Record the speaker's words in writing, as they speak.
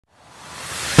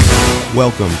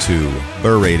Welcome to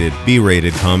B-rated,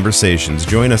 B-rated Conversations.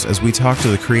 Join us as we talk to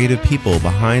the creative people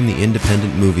behind the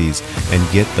independent movies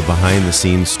and get the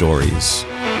behind-the-scenes stories.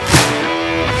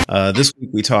 This week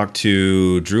we talked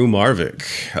to Drew Marvick,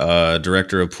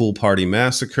 director of Pool Party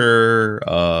Massacre.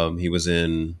 He was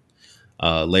in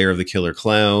Lair of the Killer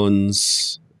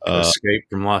Clowns. Escape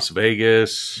from Las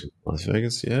Vegas. Las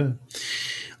Vegas, yeah.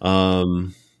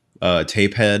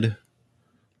 Tapehead.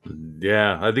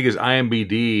 Yeah, I think his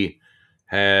IMDb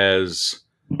has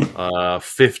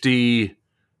 50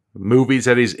 movies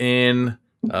that he's in,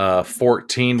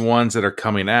 14 ones that are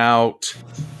coming out,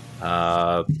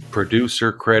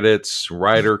 producer credits,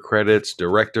 writer credits,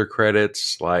 director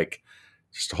credits, like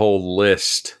just a whole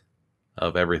list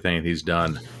of everything he's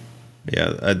done.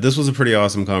 Yeah, this was a pretty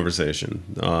awesome conversation.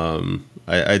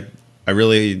 I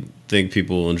really think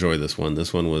people will enjoy this one.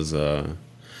 This one was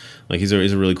he's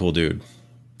a really cool dude.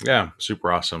 Yeah,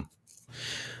 super awesome.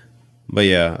 But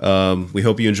yeah, we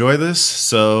hope you enjoy this.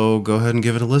 So go ahead and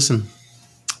give it a listen.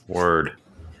 Word.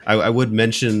 I would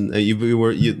mention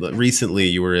recently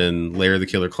you were in Lair of the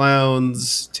Killer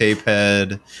Clowns,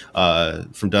 Tapehead,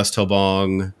 From Dusk Till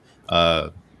Bong.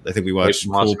 I think we watched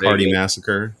Pool Party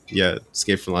Massacre. Yeah,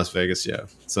 Escape from Las Vegas. Yeah.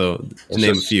 So to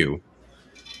name a few.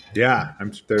 Yeah,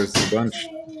 there's a bunch.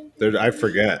 I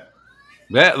forget.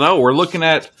 Yeah, no, we're looking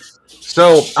at.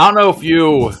 So I don't know if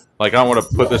you I don't want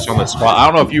to put this on the spot. I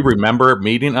don't know if you remember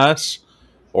meeting us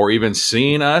or even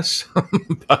seeing us,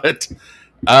 but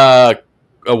a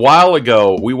while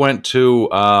ago we went to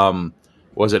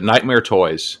was it Nightmare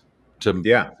Toys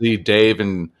to see Dave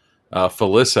and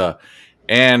Felissa,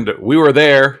 and we were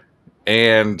there,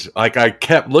 and I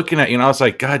kept looking at you, and I was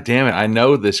like, God damn it, I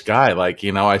know this guy.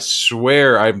 I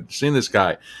swear I've seen this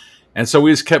guy. And so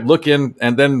we just kept looking,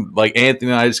 and then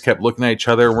Anthony and I just kept looking at each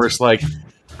other, and we're just like,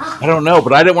 I don't know,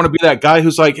 but I didn't want to be that guy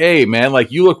who's like, hey, man,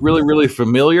 you look really, really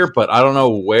familiar, but I don't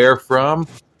know where from,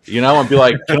 and be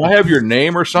like, can I have your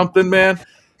name or something, man?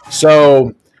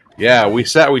 So, yeah, we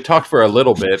talked for a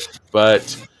little bit,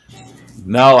 but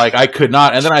no, I could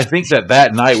not. And then I think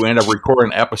that night we ended up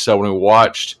recording an episode when we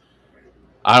watched,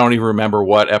 I don't even remember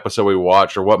what episode we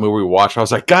watched or what movie we watched. I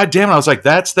was like, God damn it. I was like,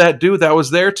 that's that dude that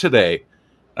was there today.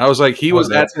 And I was like, he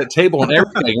was at that table and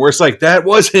everything. Where it's like, that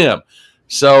was him.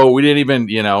 So we didn't even,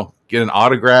 get an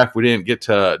autograph. We didn't get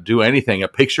to do anything, a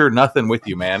picture, nothing with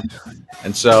you, man.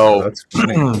 And so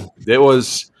it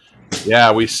was,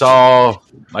 we saw,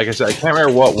 like I said, I can't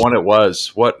remember what one it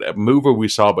was, what movie we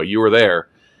saw, but you were there.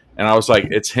 And I was like,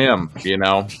 it's him,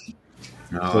 No,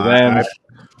 so then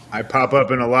I pop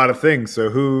up in a lot of things. So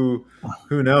who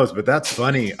knows? But that's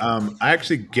funny. I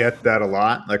actually get that a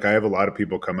lot. I have a lot of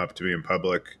people come up to me in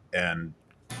public and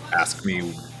ask me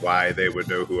why they would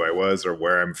know who I was or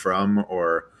where I'm from,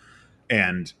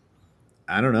 and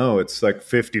I don't know. It's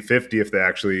 50-50 if they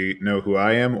actually know who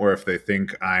I am or if they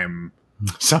think I'm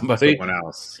someone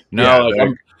else. No,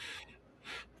 I'm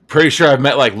pretty sure I've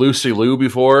met Lucy Liu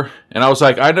before, and I was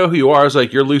like, I know who you are. I was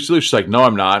like, you're Lucy Liu. She's like, no,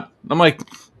 I'm not. I'm like,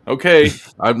 okay.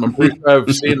 I'm pretty sure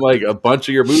I've seen a bunch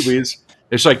of your movies.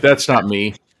 It's like, that's not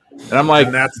me. And I'm like,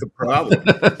 and that's the problem.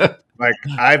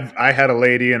 I had a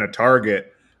lady in a Target.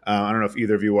 I don't know if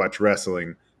either of you watch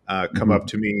wrestling. Come up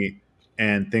to me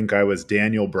and think I was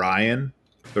Daniel Bryan,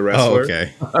 the wrestler. Oh,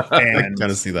 okay. And I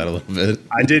kind of see that a little bit.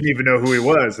 I didn't even know who he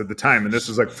was at the time. And this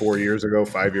was 5 years ago,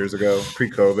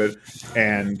 pre-COVID.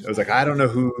 And I was like, I don't know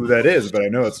who that is, but I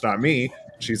know it's not me.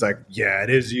 She's like, yeah, it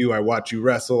is you. I watch you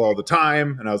wrestle all the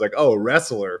time. And I was like, oh,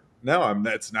 wrestler. No,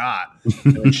 that's not.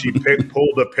 And then she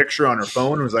pulled a picture on her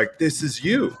phone and was like, this is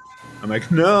you. I'm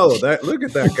like, no, look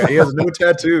at that guy. He has no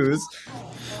tattoos.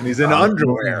 And he's in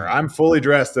underwear. I'm fully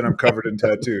dressed and I'm covered in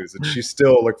tattoos. And she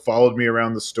still followed me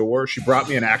around the store. She brought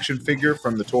me an action figure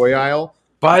from the toy aisle.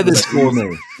 Buy this for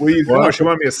me. She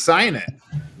wanted me to sign it.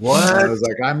 What? And I was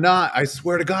like, I'm not. I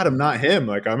swear to God, I'm not him.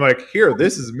 I'm like, here,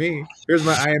 this is me. Here's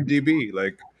my IMDb.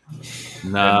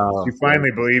 No. She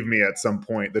finally believed me at some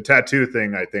point. The tattoo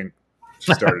thing, I think,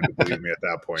 she started to believe me at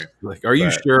that point. Are you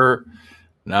sure?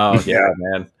 No, yeah,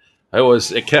 man.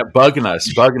 It kept bugging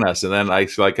us. And then I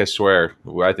swear,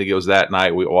 I think it was that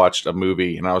night we watched a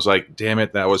movie and I was like, damn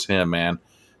it, that was him, man.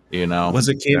 Was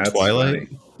it Camp Twilight?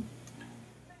 Funny.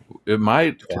 It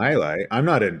might. Twilight? I'm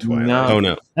not in Twilight. No. Oh,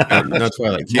 no. Not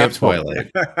Twilight. Camp Twilight.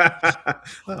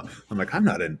 Well, I'm like, I'm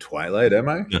not in Twilight, am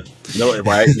I? No,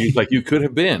 right? You could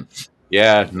have been.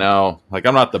 Yeah, no.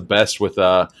 I'm not the best with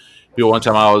people. One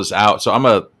time I was out, so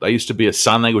I used to be a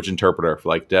sign language interpreter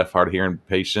for deaf, hard of hearing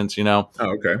patients, Oh,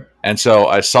 okay. And so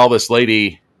I saw this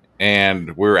lady,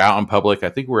 and we were out in public. I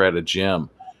think we were at a gym,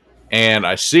 And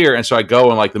I see her, and so I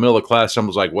go in like the middle of class.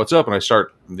 Someone's like, "What's up?" And I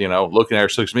start, looking at her.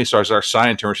 She looks at me, so I start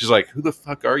signing to her. She's like, "Who the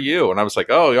fuck are you?" And I was like,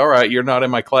 "Oh, all right, you're not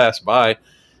in my class. Bye."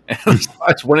 And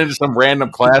I just went into some random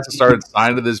class and started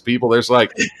signing to these people. There's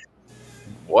like,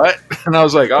 "What?" And I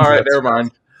was like, "All right, never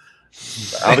mind.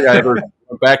 I don't think I ever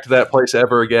went back to that place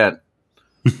ever again."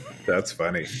 That's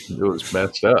funny. It was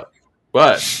messed up,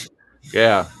 but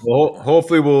yeah. Well,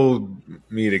 hopefully we'll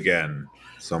meet again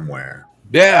somewhere.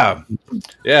 Yeah.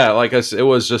 Like I said, it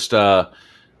was just, as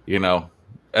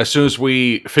soon as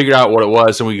we figured out what it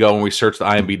was, and we go and we search the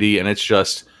IMDb, and it's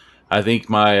just, I think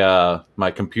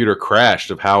my computer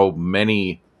crashed of how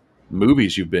many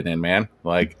movies you've been in, man.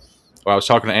 Like, I was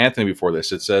talking to Anthony before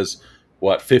this. It says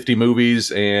 50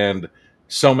 movies and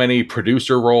so many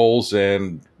producer roles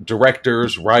and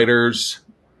directors, writers,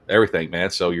 everything, man.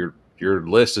 So your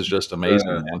list is just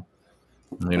amazing,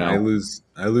 man. I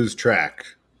lose track.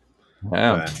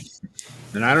 Yeah.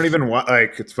 And I don't even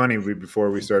it's funny, before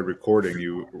we started recording,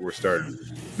 you were started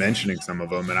mentioning some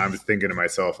of them, and I was thinking to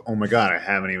myself, oh my God, I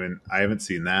haven't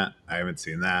seen that. I haven't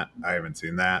seen that. I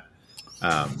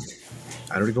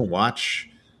don't even watch.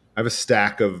 I have a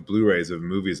stack of Blu-rays of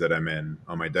movies that I'm in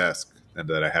on my desk and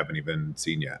that I haven't even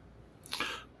seen yet.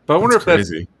 But I wonder if that's,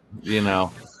 crazy.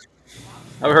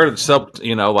 I've heard of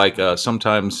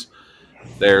sometimes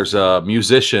there's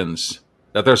musicians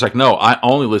that there's like, no, I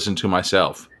only listen to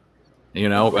myself,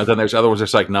 and then there's other ones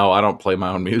that's like, no, I don't play my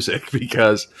own music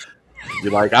because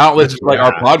you're like, I don't listen to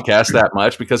our podcast that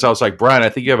much because I was like, Brian, I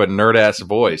think you have a nerd ass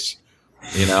voice,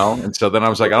 and so then I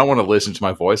was like, I don't want to listen to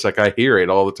my voice. Like I hear it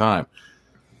all the time.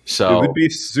 So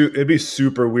it'd be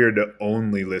super weird to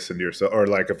only listen to yourself, or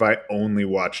like if I only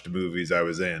watched movies I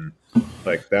was in,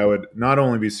 like that would not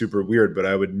only be super weird, but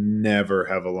I would never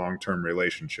have a long-term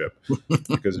relationship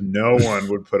because no one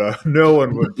would put up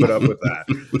with that.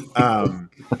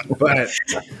 But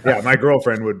yeah, my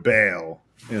girlfriend would bail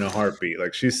in a heartbeat.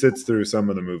 Like she sits through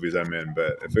some of the movies I'm in,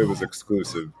 but if it was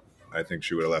exclusive, I think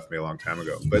she would have left me a long time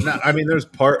ago. But there's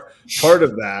part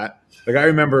of that. Like I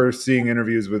remember seeing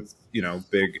interviews with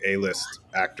big A-list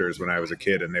actors when I was a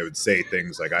kid, and they would say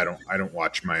things like, "I don't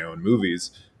watch my own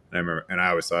movies," and I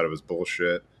always thought it was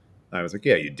bullshit. And I was like,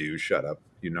 "Yeah, you do. Shut up,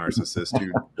 you narcissist.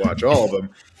 You watch all of them."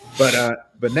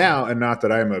 But now, and not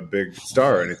that I'm a big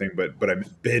star or anything, but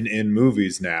I've been in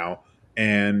movies now,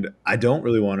 and I don't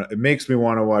really want to. It makes me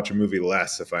want to watch a movie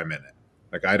less if I'm in it.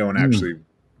 Like I don't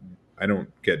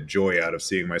get joy out of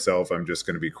seeing myself. I'm just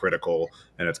going to be critical,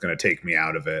 and it's going to take me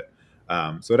out of it.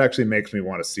 So it actually makes me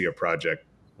want to see a project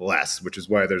less, which is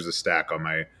why there's a stack on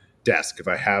my desk. If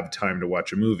I have time to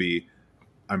watch a movie,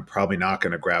 I'm probably not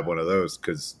going to grab one of those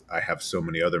because I have so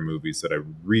many other movies that I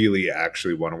really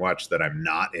actually want to watch that I'm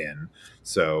not in.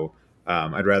 So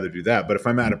I'd rather do that. But if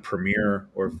I'm at a premiere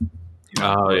or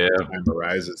time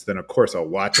arises, then of course I'll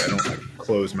watch it. I don't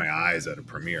close my eyes at a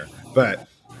premiere, but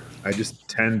I just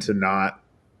tend to not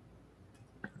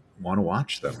want to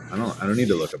watch them. I don't need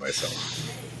to look at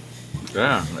myself.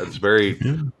 Yeah, that's very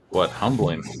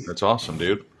humbling. That's awesome,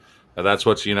 dude. That's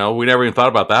what's we never even thought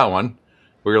about that one.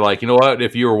 We were like, you know what?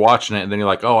 If you were watching it and then you're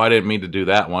like, oh, I didn't mean to do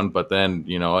that one, but then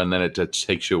and then it just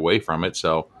takes you away from it.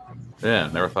 So yeah,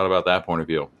 never thought about that point of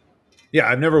view. Yeah,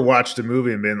 I've never watched a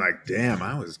movie and been like, damn,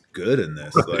 I was good in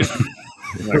this. Like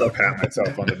pat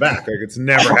myself on the back. Like it's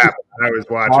never happened. I was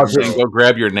watching. Go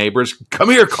grab your neighbors. Come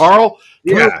here, Carl.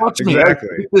 Come here, watch exactly.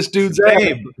 Me. This dude's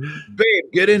babe,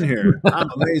 get in here. I'm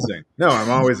amazing. No, I'm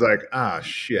always like,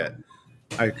 shit.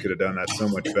 I could have done that so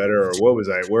much better. Or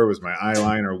where was my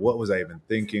eyeliner? What was I even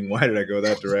thinking? Why did I go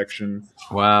that direction?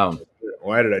 Wow.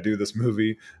 Why did I do this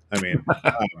movie? I mean,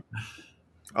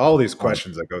 all these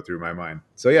questions that go through my mind.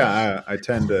 So yeah, I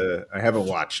haven't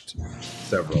watched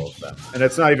several of them, and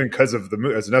it's not even because of the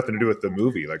movie. It's nothing to do with the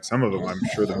movie. Like some of them, I'm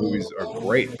sure the movies are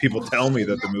great. People tell me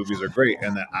that the movies are great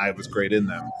and that I was great in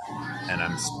them, and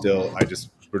I just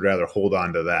would rather hold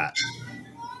on to that.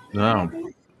 No.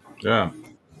 Yeah.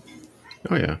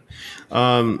 Oh yeah.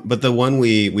 But the one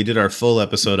we did our full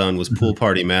episode on was Pool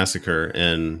Party Massacre,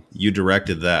 and you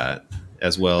directed that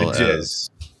as well as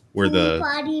where the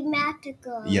Party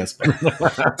Massacre. Yes.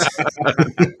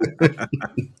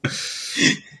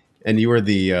 And you were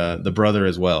the brother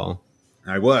as well.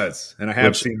 I was, and I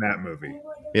have seen that movie.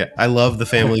 Yeah, I love the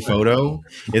family photo.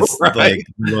 It's like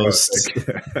the most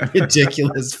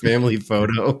ridiculous family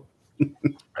photo. Oh,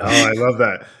 I love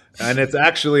that. And it's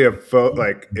actually a photo.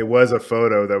 Like it was a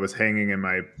photo that was hanging in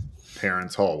my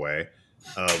parents' hallway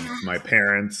of my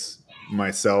parents,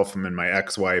 myself, and my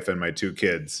ex-wife, and my two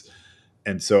kids.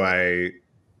 And so I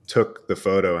took the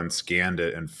photo and scanned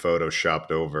it and photoshopped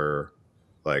over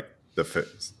like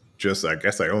I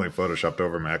guess I only photoshopped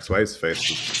over my ex-wife's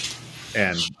face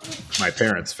and my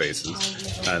parents'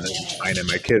 faces, and then mine and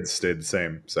my kids stayed the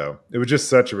same. So it was just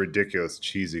such a ridiculous,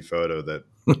 cheesy photo that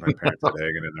my parents had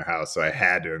hanging in their house. So I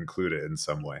had to include it in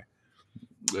some way.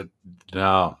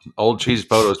 No, old cheese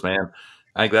photos, man.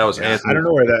 I think that was Anthony. I don't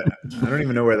know where that. I don't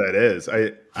even know where that is.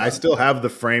 I still have the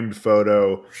framed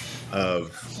photo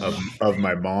of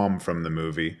my mom from the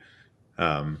movie,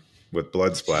 with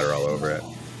blood splatter all over it.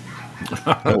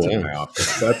 That's in my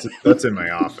office. That's in my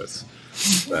office.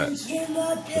 But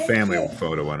the family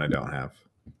photo one I don't have.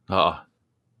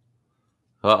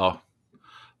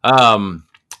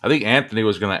 I think Anthony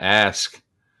was going to ask,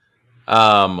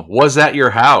 was that your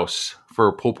house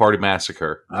for Pool Party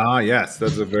Massacre? Ah, yes,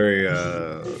 that's a very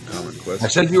common question. I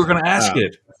said you were going to ask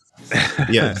it.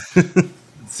 Yeah.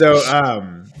 So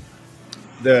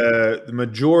the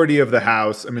majority of the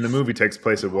house, I mean, the movie takes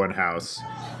place at one house,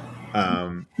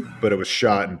 but it was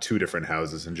shot in two different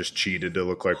houses and just cheated to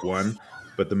look like one.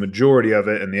 But the majority of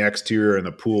it and the exterior and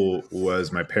the pool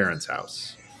was my parents'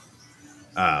 house.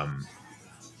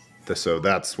 So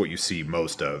that's what you see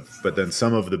most of. But then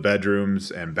some of the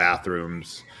bedrooms and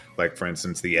bathrooms, like for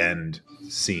instance, the end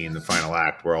scene, the final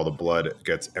act where all the blood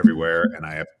gets everywhere and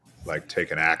I have like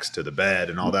take an axe to the bed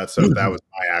and all that stuff. That was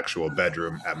my actual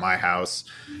bedroom at my house.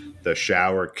 The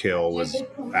shower kill was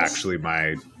actually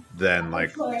my then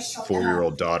like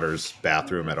 4-year-old daughter's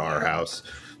bathroom at our house.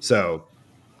 So,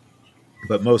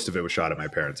 but most of it was shot at my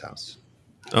parents' house.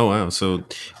 Oh wow! So,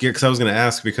 yeah, because I was going to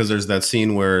ask, because there's that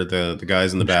scene where the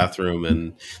guy's in the bathroom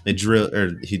and they drill,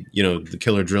 or the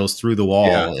killer drills through the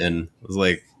wall, and I was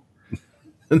like,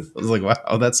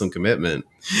 wow, that's some commitment.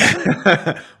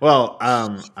 Well,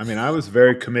 I mean, I was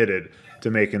very committed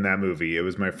to making that movie. It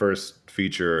was my first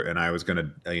feature, and I was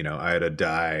gonna, I had a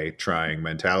die trying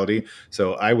mentality,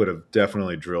 so I would have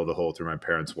definitely drilled a hole through my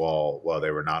parents' wall while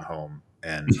they were not home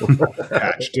and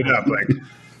patched it up. Like,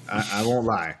 I won't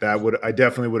lie, I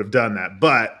definitely would have done that.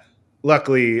 But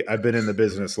luckily, I've been in the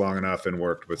business long enough and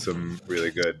worked with some really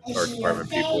good art department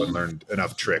people and learned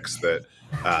enough tricks that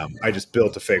I just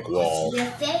built a fake wall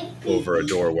over a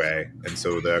doorway, and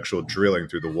so the actual drilling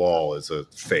through the wall is a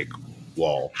fake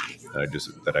wall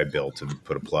that I built and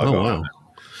put a plug on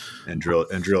and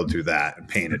drilled through that and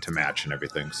painted to match and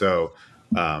everything. So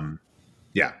so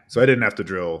I didn't have to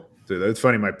drill through that. It's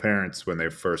funny, my parents, when they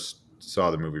first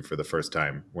saw the movie for the first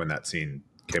time, when that scene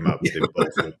came up, they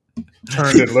both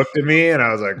turned and looked at me, and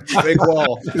I was like, fake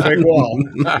wall.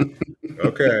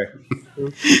 Okay.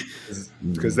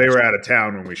 Because they were out of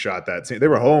town when we shot that scene. They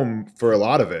were home for a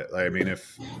lot of it. I mean,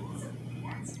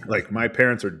 my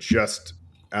parents are just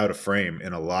out of frame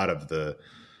in a lot of the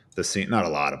scene. Not a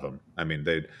lot of them. I mean,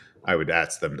 I would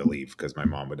ask them to leave because my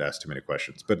mom would ask too many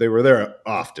questions. But they were there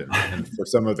often. And for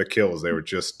some of the kills, they were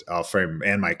just off frame.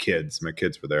 And my kids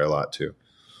were there a lot too.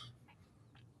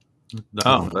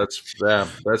 No, that's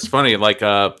funny. Like,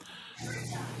 I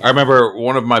remember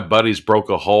one of my buddies broke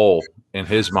a hole in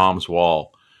his mom's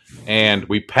wall, and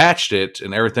we patched it,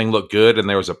 and everything looked good, and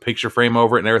there was a picture frame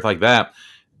over it and everything like that.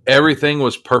 Everything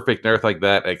was perfect and everything like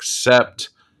that, except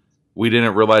we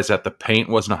didn't realize that the paint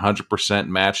wasn't 100%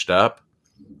 matched up.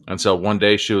 And so one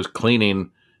day she was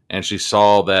cleaning, and she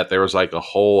saw that there was like a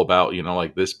hole about,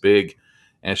 like this big.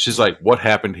 And she's like, what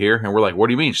happened here? And we're like, what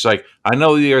do you mean? She's like, I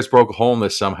know you guys broke a hole in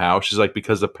this somehow. She's like,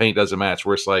 because the paint doesn't match.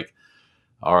 We're just like,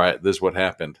 all right, this is what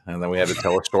happened. And then we had to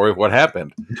tell a story of what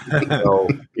happened. So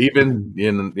even,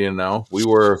 we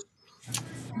were,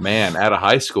 out of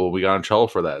high school, we got in trouble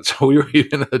for that. So we were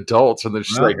even adults. And then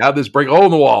she's like, how'd this break a hole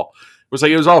in the wall? It was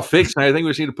like, it was all fixed. And I think we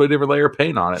just need to put a different layer of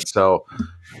paint on it. So.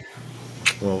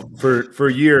 Well, for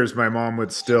years, my mom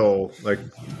would still,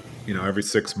 every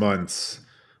 6 months,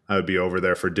 I would be over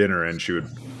there for dinner, and she would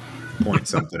point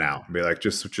something out and be like,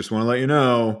 just want to let you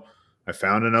know, I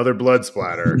found another blood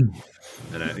splatter,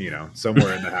 and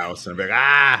somewhere in the house, and I'd be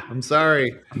like, I'm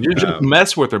sorry. You just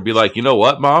mess with her, be like, you know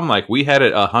what, Mom? Like, we had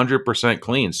it 100%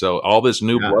 clean, so all this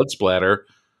new blood splatter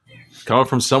coming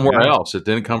from somewhere else. It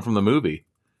didn't come from the movie.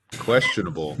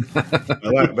 Questionable.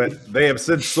 But they have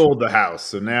since sold the house,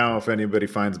 so now if anybody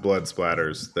finds blood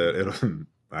splatters, who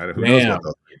knows what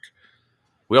they'll think.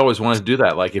 We always wanted to do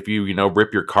that. Like, if you,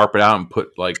 rip your carpet out and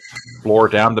put like floor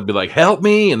down, they'd be like, help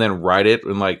me. And then write it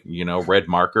in red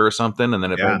marker or something. And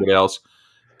then if anybody else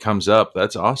comes up,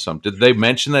 that's awesome. Did they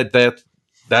mention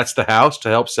that's the house to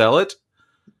help sell it?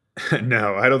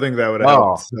 No, I don't think that would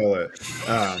help sell it.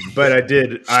 But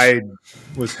I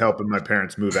was helping my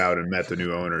parents move out and met the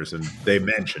new owners, and they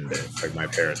mentioned it. Like, my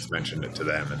parents mentioned it to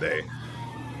them, and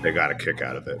they got a kick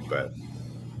out of it. But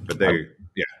they,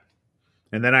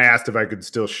 And then I asked if I could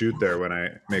still shoot there when I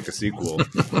make a sequel.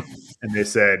 And they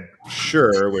said,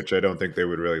 sure, which I don't think they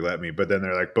would really let me. But then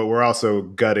they're like, but we're also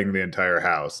gutting the entire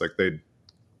house. Like they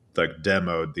like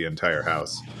demoed the entire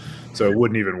house. So it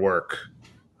wouldn't even work.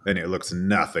 And it looks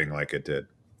nothing like it did.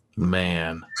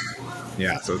 Man.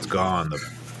 Yeah, so it's gone.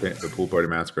 The Pool Party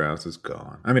Massacre house is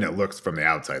gone. I mean, it looks from the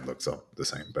outside looks all the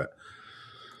same, but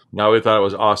No, we thought it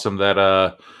was awesome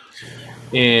that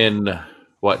in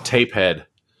Tapehead,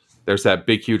 there's that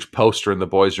big huge poster in the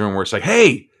boys' room where it's like,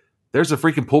 hey, there's a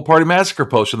freaking Pool Party Massacre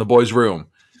poster in the boys' room.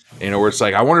 Where it's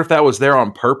like, I wonder if that was there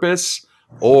on purpose,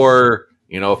 or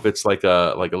if it's like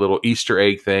a little Easter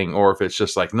egg thing, or if it's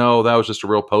just like, no, that was just a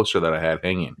real poster that I had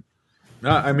hanging. no,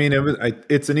 I mean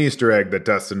it's an Easter egg that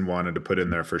Dustin wanted to put in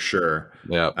there for sure.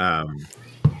 Yeah.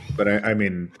 But I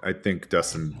mean, I think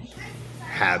Dustin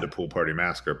had a Pool Party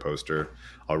Massacre poster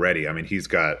already. I mean, he's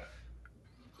got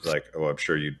I'm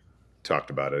sure you talked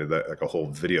about it, like a whole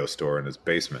video store in his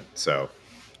basement. So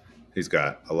he's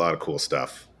got a lot of cool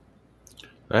stuff.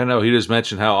 I know. He just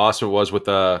mentioned how awesome it was with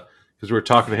because we were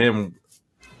talking to him.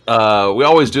 We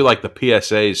always do like the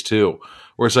PSAs too,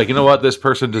 where it's like, you know what, this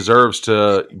person deserves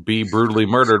to be brutally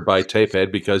murdered by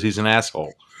Tapehead because he's an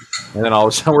asshole. And then all of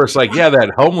a sudden, where it's like, yeah, that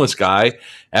homeless guy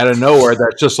out of nowhere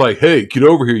that's just like, hey, get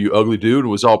over here, you ugly dude,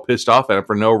 was all pissed off at him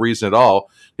for no reason at all.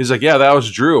 He's like, yeah, that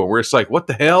was Drew. And we're just like, what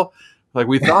the hell? Like,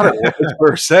 we thought it was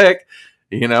for a sec,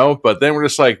 but then we're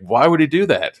just like, why would he do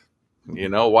that?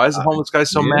 Why is the homeless guy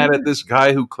so mad at this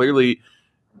guy who clearly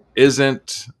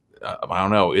isn't, I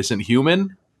don't know, isn't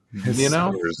human?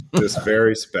 Just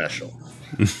very special.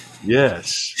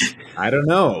 Yes. I don't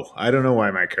know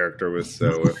why my character was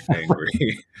so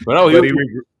angry. But no,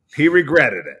 he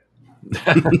regretted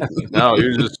it. No, he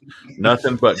was just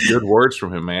nothing but good words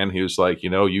from him, man. He was like,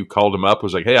 you called him up,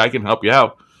 was like, hey, I can help you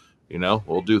out.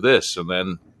 We'll do this. And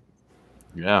then,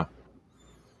 yeah.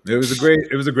 It was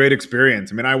a great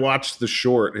experience. I mean, I watched the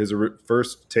short, his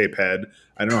first Tapehead.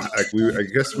 I don't know, I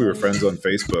guess we were friends on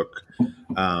Facebook,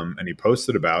 and he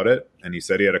posted about it, and he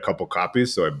said he had a couple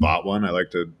copies, so I bought one. I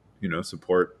like to,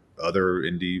 support other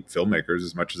indie filmmakers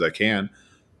as much as I can,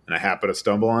 and I happened to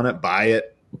stumble on it, buy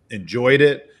it, enjoyed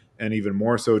it, and even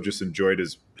more so, just enjoyed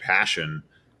his passion.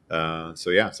 So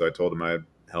I told him I'd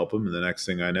help him, and the next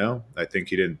thing I know, I think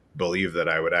he didn't believe that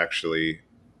I would actually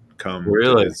come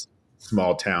to his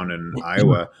small town in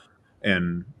Iowa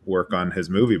and work on his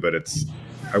movie. But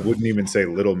I wouldn't even say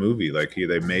little movie. Like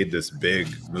they made this big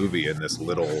movie in this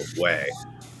little way.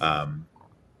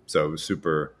 So it was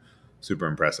super, super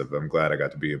impressive. I'm glad I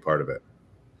got to be a part of it.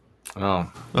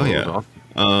 Oh yeah.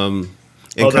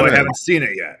 Although I haven't seen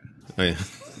it yet. Oh, yeah.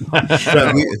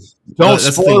 Don't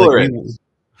spoil it.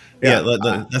 Yeah,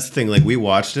 that's the thing. Like, we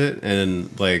watched it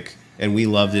and we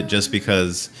loved it just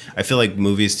because I feel like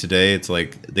movies today, it's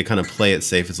like they kind of play it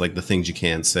safe. It's like the things you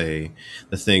can't say,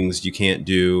 the things you can't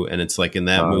do. And it's like in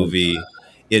that movie,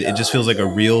 it just feels like a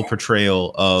real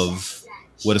portrayal of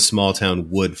what a small town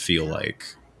would feel like.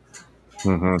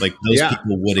 Mm-hmm. Like those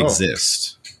people would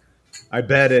exist. I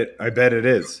bet it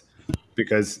is,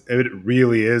 because it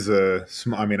really is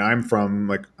I mean, I'm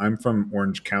from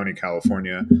Orange County,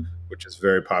 California, which is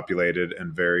very populated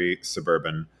and very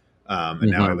suburban.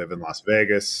 And now I live in Las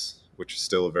Vegas, which is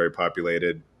still a very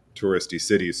populated touristy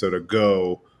city. So to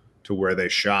go to where they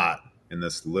shot in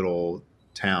this little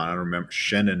town, I don't remember,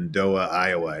 Shenandoah,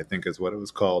 Iowa, I think is what it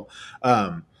was called.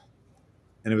 And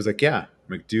it was like, yeah,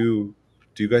 like, do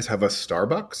you guys have a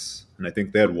Starbucks? And I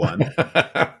think they had one.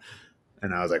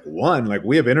 And I was like, one? Like,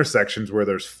 we have intersections where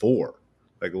there's 4.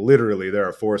 Like, literally, there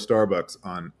are 4 Starbucks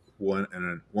on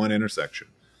one intersection.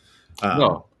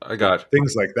 No, I got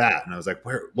things like that. And I was like,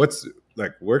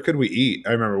 where could we eat?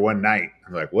 I remember one night,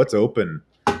 I'm like, what's open?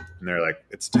 And they're like,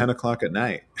 it's 10 o'clock at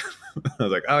night. I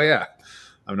was like, oh yeah,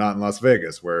 I'm not in Las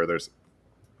Vegas where there's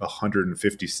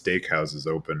 150 steakhouses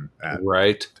open at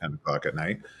 10 o'clock at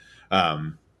night.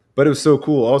 But it was so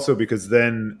cool also because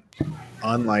then,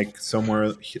 unlike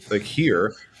somewhere like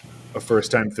here, a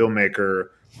first-time filmmaker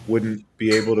wouldn't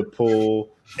be able to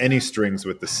pull any strings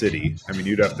with the city. I mean,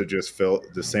 you'd have to just fill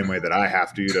the same way that I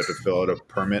have to. You'd have to fill out a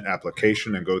permit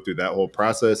application and go through that whole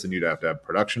process, and you'd have to have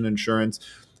production insurance,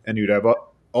 and you'd have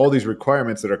all these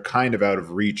requirements that are kind of out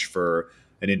of reach for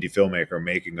an indie filmmaker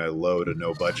making a low to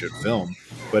no budget film.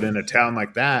 But in a town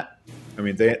like that, I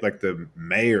mean, they like the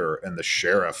mayor and the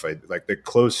sheriff, they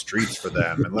closed streets for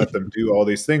them and let them do all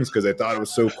these things because they thought it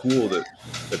was so cool that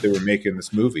they were making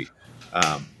this movie.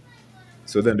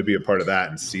 So then to be a part of that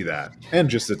and see that, and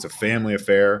just it's a family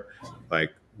affair,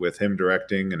 like with him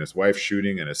directing and his wife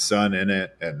shooting and his son in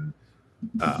it, and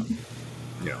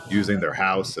using their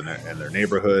house and their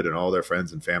neighborhood and all their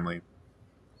friends and family.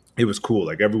 It was cool.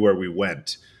 Like everywhere we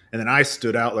went, And then I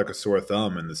stood out like a sore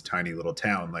thumb in this tiny little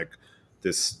town, like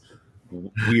this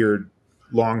weird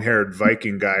long-haired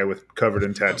Viking guy with covered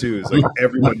in tattoos. Like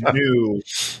everyone knew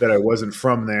that I wasn't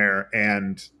from there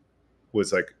and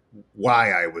was like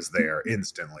why I was there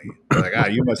instantly. They're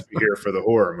like, you must be here for the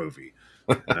horror movie.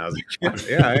 And I was like,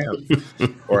 yeah, I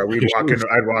am. Or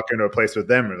I'd walk into a place with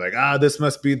them and like, this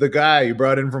must be the guy you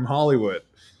brought in from Hollywood.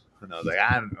 And I was like,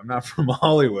 I'm not from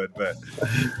Hollywood, but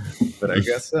I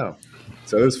guess so.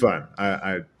 So it was fun.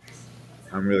 I'm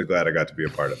really glad I got to be a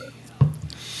part of it.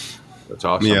 That's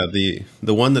awesome. Yeah,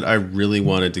 the one that I really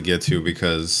wanted to get to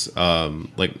because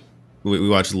like we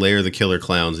watched Lair of the Killer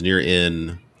Clowns and you're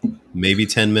in maybe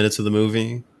 10 minutes of the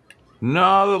movie.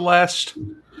 No, the last.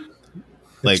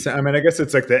 Like, I mean, I guess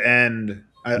it's like the end.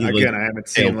 I haven't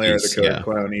seen Lair of the Killer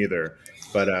Clown either,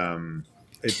 but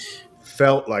it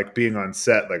felt like being on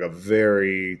set, like a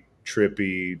very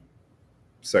trippy,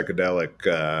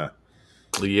 psychedelic.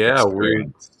 Yeah,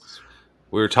 we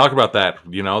were talking about that.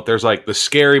 You know, there's like the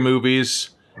scary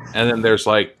movies, and then there's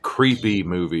like creepy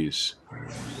movies.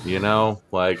 You know,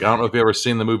 like I don't know if you've ever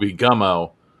seen the movie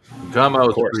Gummo. Gummo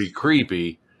is pretty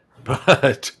creepy,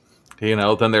 but you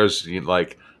know, then there's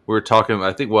like. We were talking,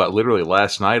 I think, literally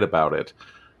last night about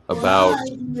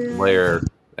Lair,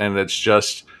 and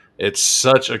it's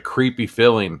such a creepy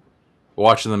feeling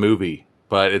watching the movie,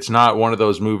 but it's not one of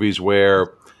those movies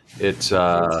where it's,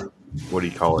 what do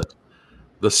you call it?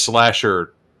 The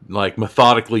slasher, like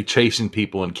methodically chasing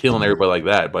people and killing everybody like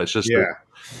that, but it's just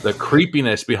the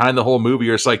creepiness behind the whole movie.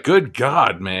 You're just like, good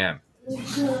God, man.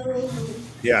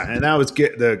 Yeah, and that was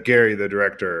Gary, the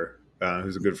director,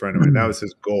 who's a good friend of mine. That was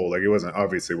his goal. Like, he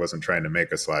wasn't trying to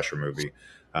make a slasher movie.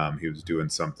 He was doing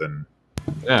something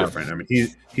different. I mean,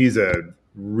 he's a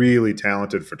really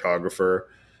talented photographer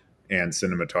and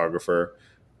cinematographer.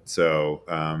 So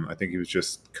I think he was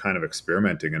just kind of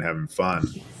experimenting and having fun.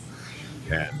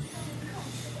 And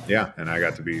I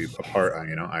got to be a part.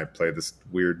 I played this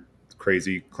weird,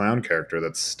 crazy clown character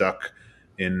that's stuck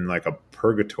in like a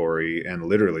purgatory and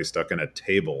literally stuck in a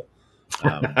table.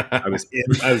 I was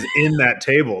in that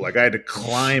table. Like I had to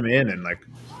climb in and like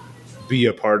be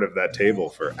a part of that table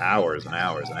for hours and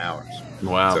hours and hours.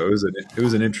 Wow! So it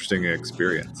was an interesting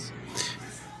experience.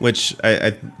 Which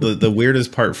the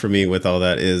weirdest part for me with all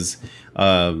that is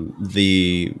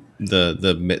the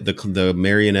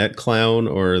marionette clown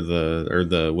or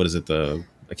the what is it,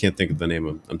 I can't think of the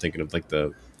name. I'm thinking of like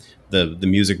the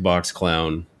music box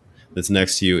clown that's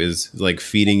next to you is like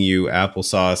feeding you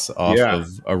applesauce off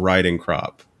of a riding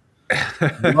crop.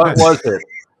 What was it?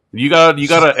 You got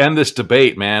to end this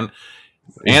debate, man.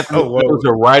 Anthony said it was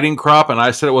a riding crop, and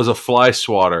I said it was a fly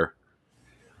swatter.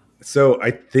 So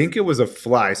I think it was a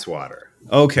fly swatter.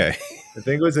 Okay, I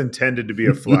think it was intended to be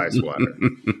a fly swatter,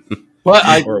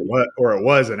 or it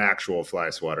was an actual fly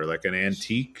swatter, like an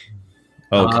antique.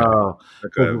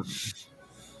 Okay.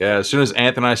 Yeah, as soon as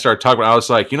Anthony and I started talking about it, I was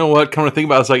like, you know what? Come to think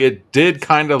about it, I was like, it did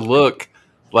kind of look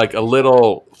like a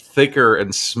little thicker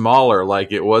and smaller,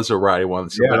 like it was a riding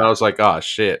one. So, but I was like, oh,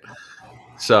 shit.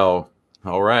 So,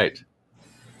 all right.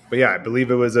 But yeah, I believe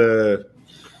it was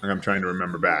I'm trying to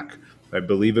remember back. I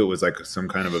believe it was like some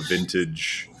kind of a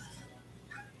vintage,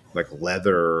 like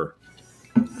leather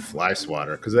fly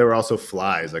swatter. Because there were also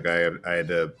flies. Like I had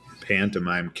to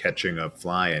pantomime catching a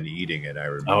fly and eating it, I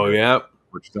remember. Oh, yeah.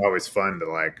 Which is always fun to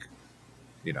like,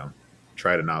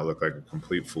 try to not look like a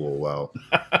complete fool while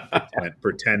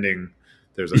pretending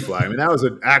there's a fly. I mean, that was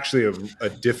actually a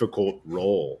difficult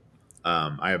role.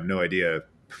 I have no idea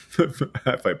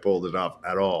if I pulled it off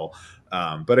at all.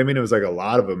 But I mean, it was like a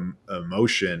lot of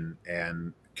emotion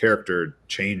and character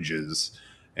changes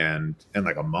and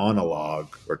like a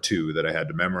monologue or two that I had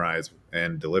to memorize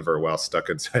and deliver while stuck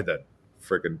inside that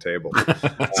freaking table.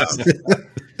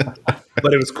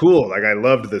 But it was cool. Like I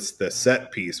loved this. The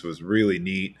set piece was really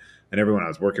neat, and everyone I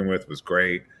was working with was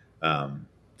great. So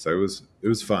it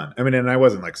was fun. I mean, and I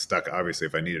wasn't like stuck. Obviously,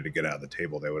 if I needed to get out of the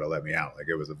table, they would have let me out. Like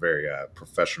it was a very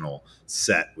professional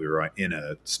set. We were in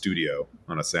a studio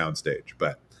on a sound stage.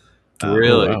 But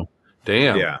really, wow.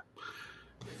 Damn,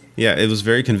 yeah, it was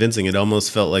very convincing. It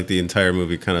almost felt like the entire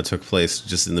movie kind of took place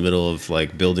just in the middle of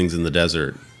like buildings in the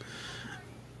desert.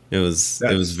 It was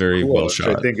very cool. well shot.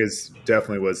 Which I think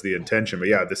definitely was the intention. But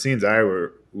yeah, the scenes we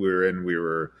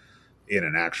were in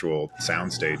an actual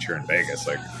soundstage here in Vegas.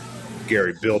 Like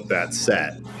Gary built that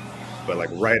set, but like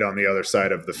right on the other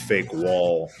side of the fake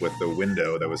wall with the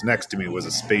window that was next to me was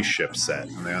a spaceship set,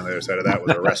 and on the other side of that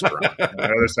was a restaurant. And the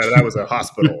other side of that was a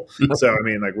hospital. So I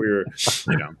mean, like we were,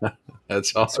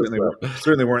 that's awesome.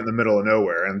 Certainly weren't in the middle of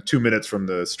nowhere, and 2 minutes from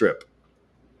the Strip.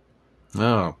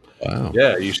 Oh. Wow.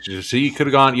 Yeah, you could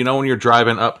have gone, when you're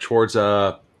driving up towards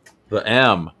the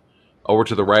M over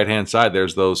to the right hand side,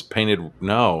 there's those painted.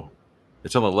 No,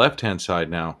 it's on the left hand side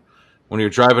now. When you're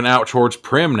driving out towards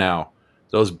Prim now,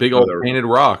 those big old painted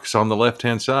rocks on the left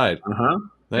hand side. Uh-huh.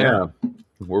 Yeah.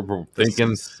 We're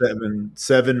thinking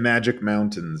seven Magic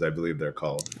Mountains, I believe they're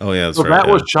called. Oh yeah, that's so right.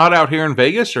 that was shot out here in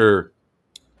Vegas, or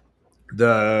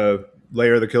the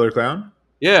Lair of the Killer Clown.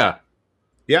 Yeah.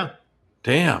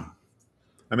 Damn.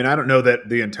 I mean, I don't know that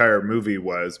the entire movie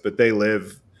was, but they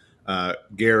live.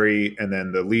 Gary and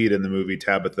then the lead in the movie,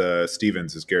 Tabitha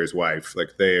Stevens, is Gary's wife.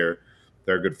 Like they're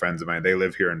good friends of mine. They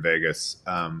live here in Vegas.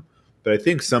 But I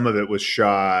think some of it was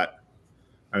shot.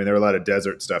 I mean, there were a lot of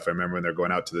desert stuff. I remember when they're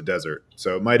going out to the desert.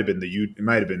 So it might have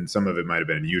been some of it might have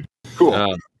been in Utah. Cool.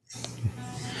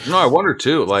 No, I wonder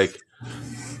too. Like,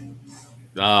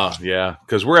 yeah,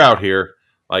 because we're out here.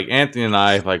 Like Anthony and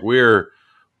I, like we're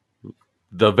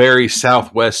the very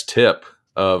southwest tip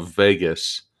of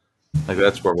Vegas. Like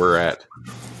that's where we're at.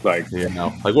 Like, you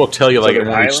know, like we'll tell you like when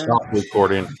we stop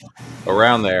recording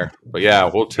around there. But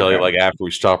yeah, we'll tell you like after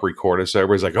we stop recording. So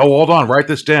everybody's like, "Oh, hold on, write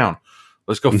this down.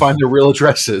 Let's go find the real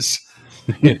addresses."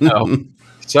 You know,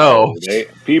 so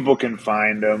people can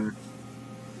find them.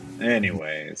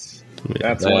 Anyways,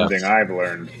 that's one thing I've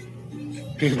learned.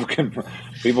 People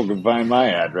can find my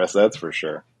address. That's for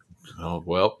sure. Oh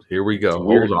well, here we go.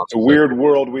 It's a weird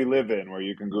world we live in where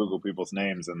you can Google people's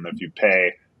names, and if you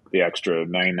pay the extra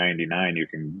 $9.99, you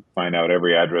can find out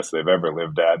every address they've ever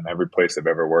lived at and every place they've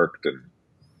ever worked and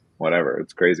whatever.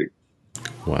 It's crazy.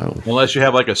 Wow. Unless you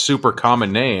have like a super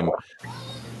common name.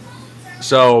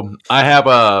 So I have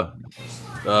a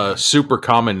super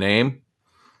common name.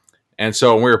 And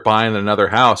so when we were buying another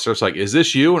house, it's like, "Is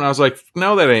this you?" And I was like,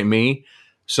 "No, that ain't me."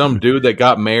 Some dude that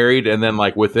got married and then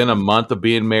like within a month of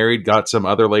being married got some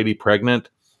other lady pregnant.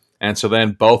 And so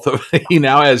then he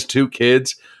now has 2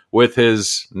 kids with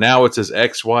now it's his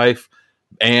ex-wife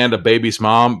and a baby's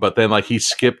mom, but then like he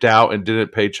skipped out and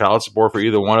didn't pay child support for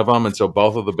either one of them, and so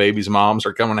both of the baby's moms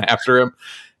are coming after him.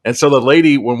 And so the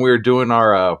lady, when we were doing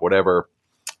our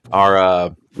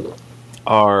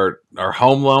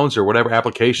home loans or whatever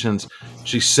applications,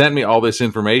 she sent me all this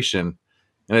information,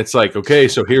 and it's like, okay,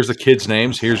 so here's the kids'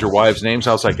 names, here's your wives' names.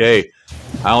 I was like, hey,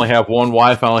 I only have one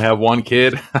wife, I only have one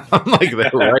kid. I'm like,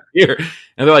 they're right here.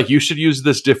 And they're like, you should use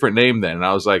this different name then. And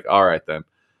I was like, all right then.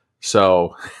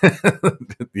 So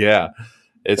yeah,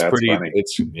 it's pretty funny.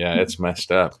 It's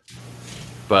messed up.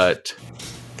 But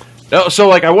so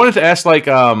like I wanted to ask like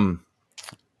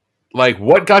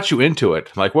what got you into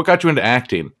it? Like what got you into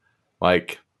acting?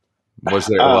 Like was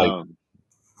there I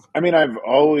mean, I've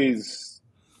always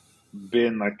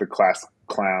been like the class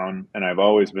clown, and I've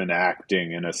always been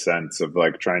acting in a sense of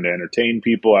like trying to entertain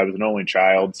people. I was an only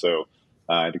child, so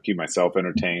I had to keep myself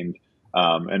entertained.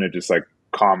 And it just like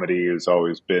comedy has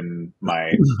always been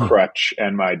my crutch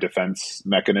and my defense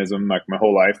mechanism like my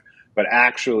whole life. But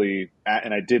actually,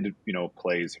 and I did,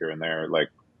 plays here and there like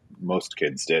most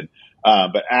kids did.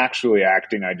 But actually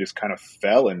acting, I just kind of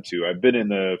fell into. I've been in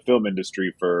the film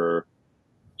industry for,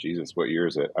 Jesus, what year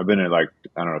is it? I've been in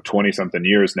 20 something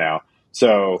years now.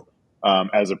 So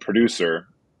as a producer,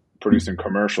 producing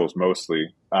commercials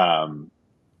mostly.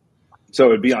 So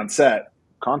it'd be on set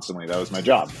constantly. That was my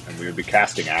job. And we would be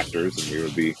casting actors and we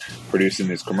would be producing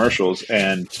these commercials.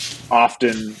 And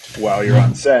often while you're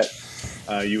on set,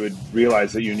 you would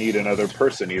realize that you need another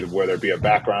person, either whether it be a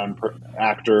background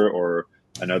actor or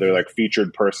another like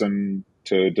featured person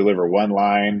to deliver one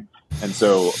line. And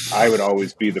so I would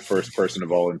always be the first person to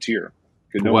volunteer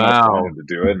because no one else wanted to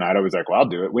do it. And I'd always like, well, I'll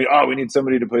do it. We need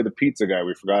somebody to play the pizza guy.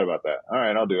 We forgot about that. All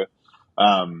right, I'll do it.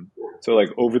 So like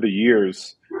over the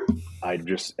years, I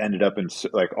just ended up in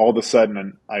like all of a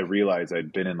sudden I realized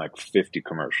I'd been in like 50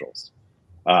 commercials,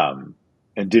 and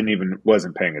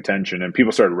wasn't paying attention. And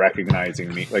people started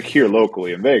recognizing me like here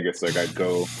locally in Vegas. Like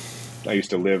I used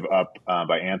to live up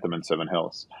by Anthem and Seven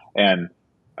Hills, and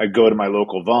I'd go to my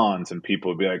local Vons and people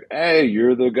would be like, "Hey,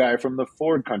 you're the guy from the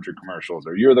Ford Country commercials,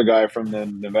 or you're the guy from the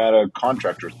Nevada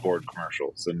Contractors Board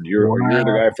commercials, and you're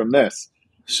the guy from this."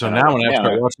 So and now when I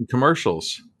start watching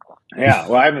commercials. Yeah,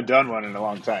 well, I haven't done one in a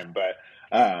long time, but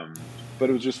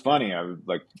it was just funny. I was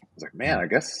like, man, I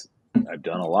guess I've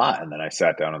done a lot. And then I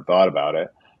sat down and thought about it.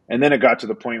 And then it got to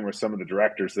the point where some of the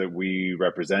directors that we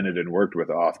represented and worked with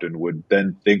often would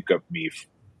then think of me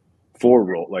for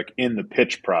role, like in the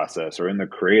pitch process or in the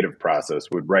creative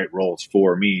process, would write roles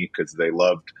for me because they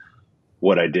loved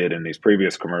what I did in these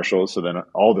previous commercials. So then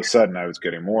all of a sudden I was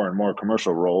getting more and more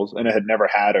commercial roles, and I had never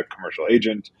had a commercial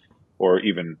agent or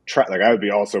even I would be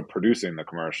also producing the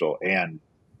commercial and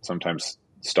sometimes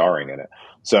starring in it.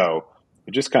 So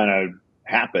it just kind of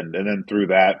happened. And then through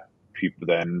that,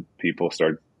 people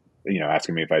start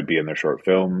asking me if I'd be in their short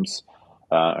films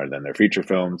or then their feature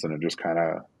films, and it just kind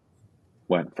of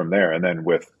went from there. And then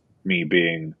with me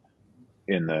being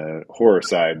in the horror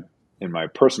side in my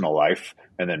personal life,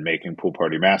 and then making Pool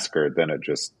Party Massacre, then it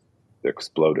just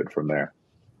exploded from there.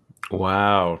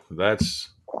 Wow, that's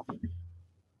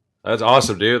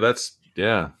awesome, dude.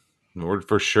 We're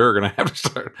for sure gonna have to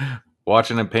start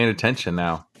watching and paying attention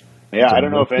now. Yeah, I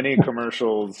don't know if any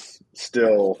commercials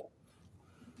still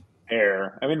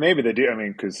air. I mean, maybe they do. I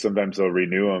mean, because sometimes they'll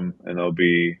renew them and they'll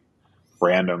be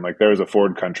random. Like there was a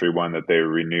Ford Country one that they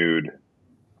renewed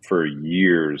for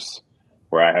years,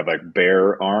 where I have like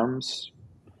bear arms,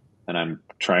 and I'm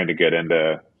trying to get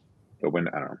into the wind.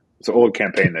 I don't know. It's an old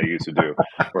campaign they used to do,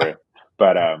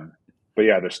 but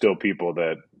yeah, there's still people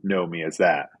that know me as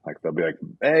that. Like they'll be like,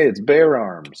 "Hey, it's bear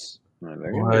arms." And I'm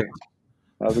like, What? "Hey,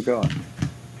 how's it going?"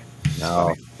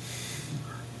 No.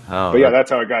 Oh, But yeah,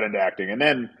 that's how I got into acting, and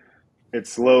then it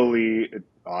slowly,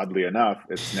 oddly enough,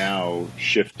 it's now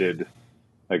shifted.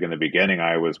 Like in the beginning,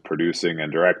 I was producing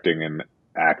and directing and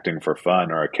acting for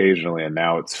fun or occasionally, and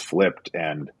now it's flipped.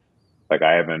 And like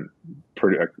I haven't,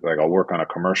 like I'll work on a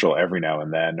commercial every now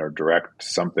and then or direct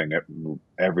something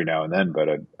every now and then, but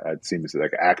it seems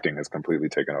like acting has completely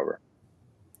taken over.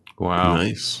 wow.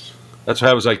 Nice. That's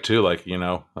what I was like too. Like,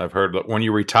 I've heard that when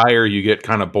you retire, you get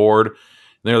kind of bored. And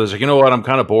they're like, you know what? I'm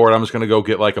kind of bored. I'm just going to go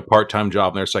get like a part-time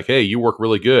job. And they're just like, hey, you work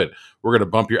really good. We're going to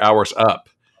bump your hours up.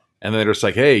 And then they're just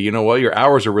like, hey, you know what? Your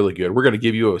hours are really good. We're going to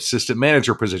give you an assistant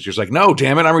manager position. You're like, no,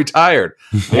 damn it. I'm retired.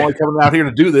 I'm only coming out here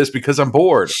to do this because I'm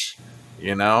bored,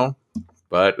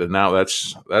 But now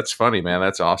that's funny, man.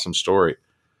 That's an awesome story.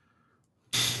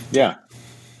 Yeah,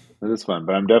 it is fun,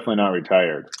 but I'm definitely not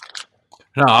retired.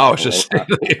 No, I was just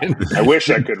saying. I wish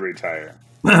I could retire.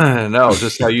 No,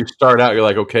 just how you start out. You're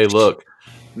like, okay, look.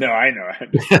 No, I know.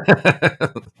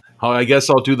 I guess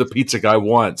I'll do the pizza guy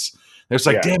once. It's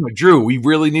like, Yeah. damn it, Drew, we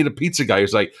really need a pizza guy.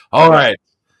 He's like, all right.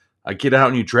 I get out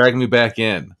and you drag me back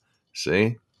in.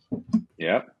 See?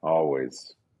 Yeah,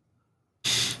 always.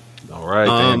 All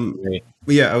right.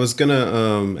 Yeah, I was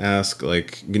gonna ask,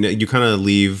 like, you kind of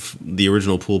leave the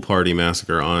original Pool Party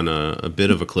Massacre on a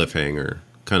bit of a cliffhanger,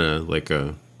 kind of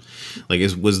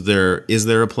is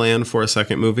there a plan for a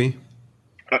second movie?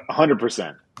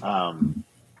 100%.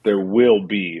 There will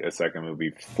be a second movie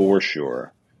for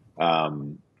sure.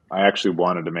 I actually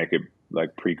wanted to make it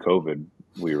like pre-COVID.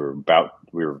 We were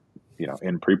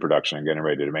in pre-production and getting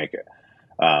ready to make it.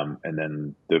 And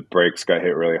then the brakes got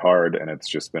hit really hard, and it's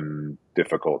just been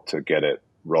difficult to get it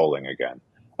rolling again.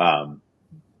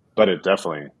 But it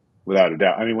definitely, without a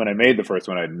doubt, I mean, when I made the first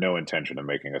one, I had no intention of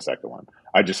making a second one.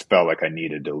 I just felt like I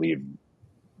needed to leave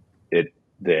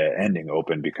the ending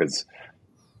open because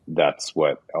that's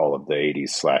what all of the 80s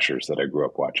slashers that I grew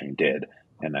up watching did.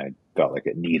 And I felt like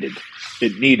it needed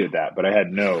that, but I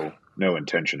had no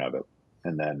intention of it.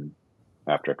 And then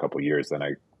after a couple of years, then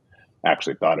I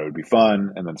actually thought it would be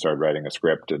fun, and then started writing a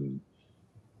script, and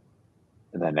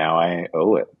then now I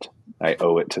owe it. I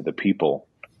owe it to the people.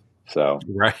 So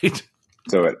right.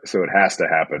 So it has to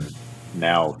happen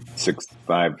now, 6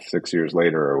 years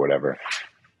later or whatever.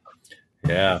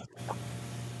 Yeah.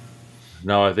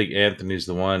 No, I think Anthony's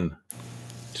the one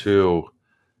too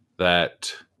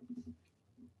that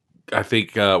I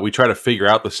think we try to figure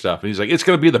out the stuff, and he's like, "It's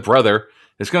going to be the brother.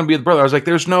 It's going to be the brother." I was like,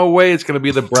 "There's no way it's going to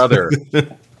be the brother."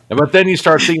 But then you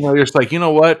start thinking, you're just like, you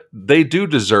know what? They do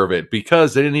deserve it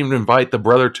because they didn't even invite the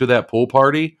brother to that pool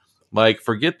party. Like,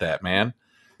 forget that, man.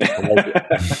 Like,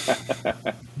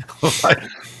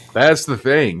 that's the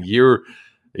thing.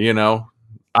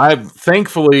 I've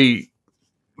thankfully.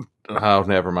 Oh,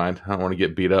 never mind. I don't want to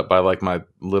get beat up by like my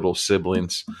little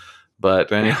siblings.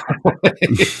 But anyway,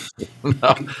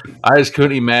 no, I just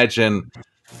couldn't imagine.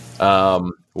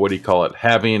 What do you call it?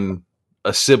 Having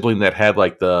a sibling that had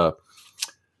like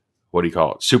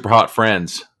super hot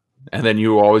friends, and then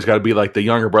you always got to be like the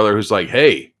younger brother who's like,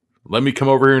 "Hey, let me come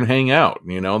over here and hang out."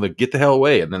 Get the hell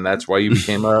away. And then that's why you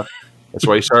became that's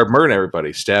why you started murdering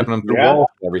everybody, stabbing them through walls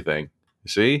and everything. You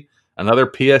see, another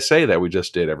PSA that we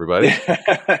just did. Everybody,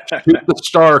 shoot the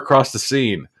star across the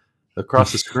screen.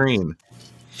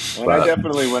 Well, I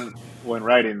definitely, when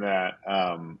writing that,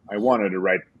 I wanted to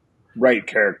write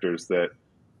characters that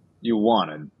you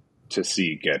wanted to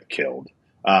see get killed.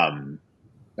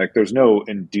 Like there's no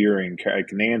endearing,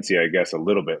 like Nancy, I guess a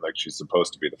little bit, like she's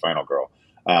supposed to be the final girl.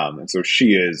 And so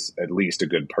she is at least a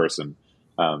good person.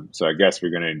 So I guess if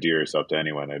you're going to endear yourself to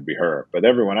anyone, it'd be her. But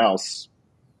everyone else,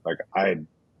 like I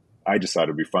just thought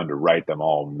it'd be fun to write them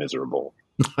all miserable.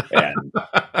 And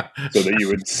so that you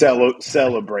would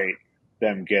celebrate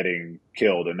them getting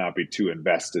killed and not be too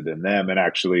invested in them, and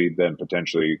actually then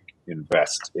potentially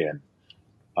invest in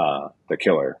the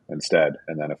killer instead.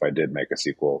 And then if I did make a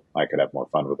sequel, I could have more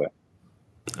fun with it.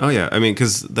 Oh yeah, I mean,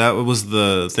 because that was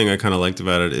the thing I kind of liked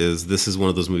about it, is this is one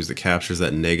of those movies that captures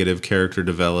that negative character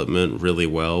development really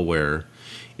well, where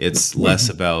it's less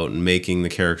about making the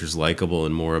characters likable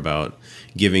and more about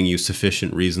giving you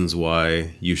sufficient reasons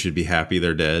why you should be happy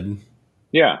they're dead.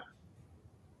 Yeah,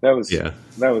 that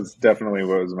was definitely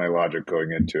what was my logic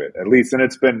going into it, at least. And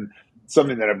it's been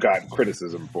something that I've gotten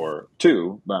criticism for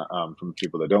too, from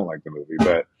people that don't like the movie.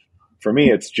 But for me,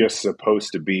 it's just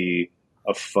supposed to be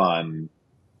a fun,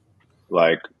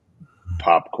 like,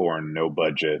 popcorn, no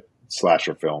budget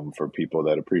slasher film for people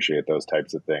that appreciate those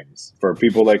types of things. For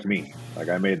people like me, like,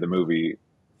 I made the movie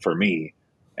for me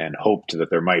and hoped that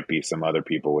there might be some other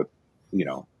people with, you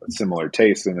know, similar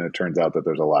tastes. And it turns out that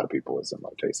there's a lot of people with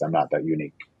similar tastes. I'm not that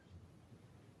unique.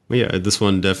 Well, yeah, this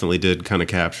one definitely did kind of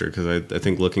capture, because I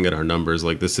think looking at our numbers,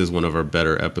 like, this is one of our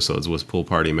better episodes, was Pool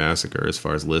Party Massacre as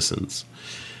far as listens.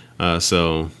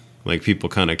 So like, people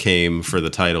kind of came for the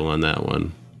title on that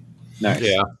one. Nice.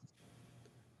 Yeah.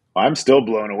 I'm still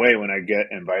blown away when I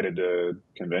get invited to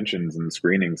conventions and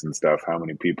screenings and stuff, how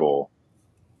many people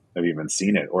have even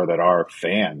seen it or that are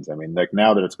fans. I mean, like,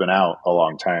 now that it's been out a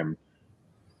long time,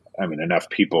 I mean, enough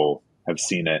people have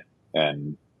seen it.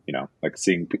 And, you know, like,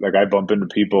 I bump into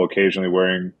people occasionally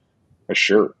wearing a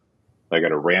shirt, like,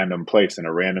 at a random place in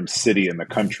a random city in the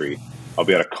country. I'll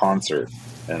be at a concert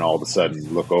and all of a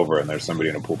sudden look over and there's somebody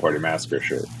in a Pool Party Massacre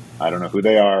shirt. I don't know who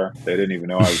they are. They didn't even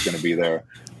know I was going to be there.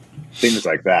 Things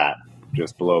like that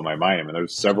just blow my mind. I mean,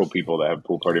 there's several people that have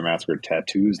Pool Party Massacre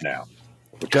tattoos now,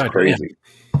 which is crazy.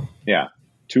 Yeah.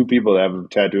 2 people that have a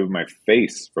tattoo of my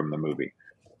face from the movie,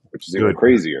 which is even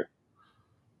crazier.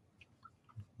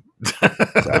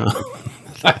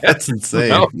 That's insane.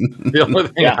 No, the only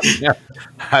thing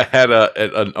I had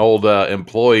an old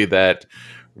employee that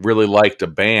really liked a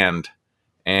band,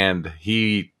 and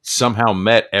he somehow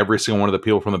met every single one of the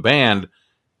people from the band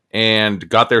and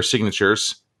got their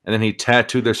signatures, and then he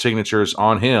tattooed their signatures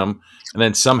on him, and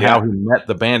then somehow he met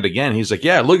the band again. He's like,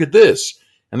 yeah, look at this.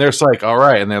 And they're just like, all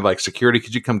right. And they're like, security,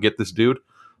 could you come get this dude?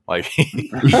 Like,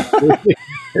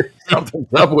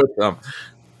 something's up with them.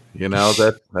 You know,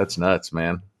 that's nuts,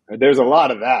 man. There's a lot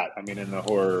of that. I mean, in the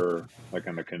horror, like,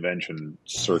 on the convention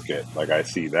circuit, like, I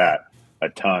see that a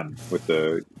ton with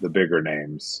the bigger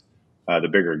names, the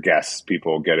bigger guests,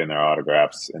 people getting their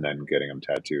autographs and then getting them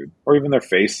tattooed, or even their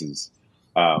faces.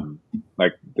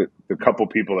 Like, the couple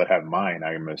people that have mine,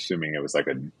 I'm assuming it was like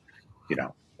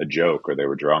a joke, or they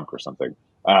were drunk or something.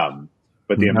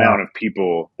 But the amount of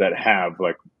people that have,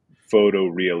 like,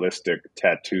 photorealistic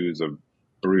tattoos of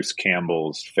Bruce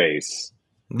Campbell's face,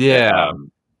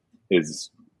 is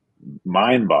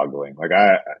mind-boggling. Like,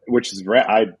 which is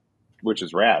rad.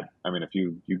 I mean, if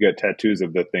you get tattoos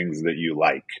of the things that you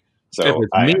like, so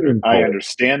I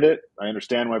understand it. I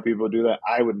understand why people do that.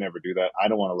 I would never do that. I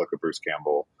don't want to look at Bruce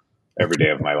Campbell every day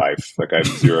of my life. Like, I have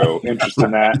zero interest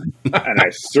in that, and I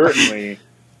certainly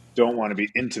don't want to be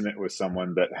intimate with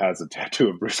someone that has a tattoo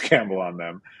of Bruce Campbell on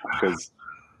them, because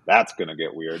that's going to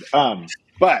get weird.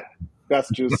 But that's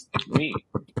just me.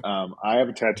 I have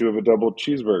a tattoo of a double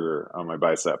cheeseburger on my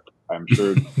bicep. I'm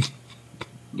sure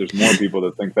there's more people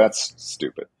that think that's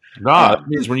stupid. No, that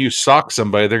means when you sock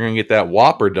somebody, they're going to get that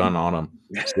Whopper done on them.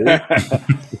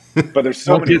 But there's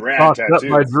so many rad tattoos.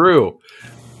 By Drew.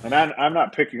 And I'm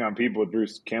not picking on people with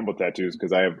Bruce Campbell tattoos,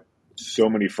 because I have so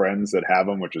many friends that have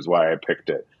them, which is why I picked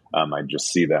it. I just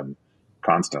see them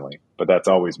constantly. But that's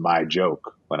always my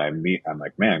joke when I meet. I'm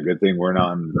like, man, good thing we're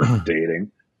not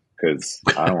dating, because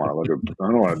I don't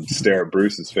want to stare at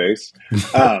Bruce's face.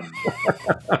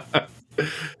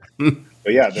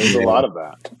 But yeah, there's a lot of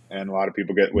that, and a lot of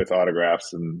people get with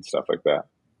autographs and stuff like that.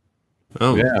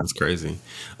 Oh, yeah, that's crazy.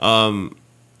 I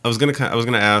was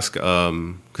gonna ask,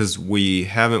 because we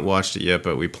haven't watched it yet,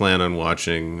 but we plan on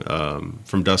watching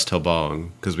From Dust Till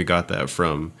Dawn, because we got that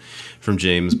from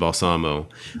James Balsamo.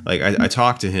 Like, I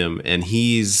talked to him, and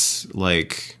he's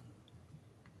like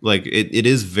it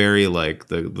is very like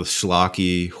the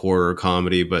schlocky horror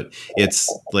comedy, but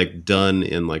it's like done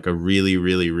in like a really,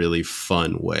 really, really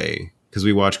fun way. Because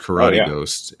we watched Karate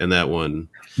Ghost, and that one,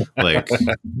 like,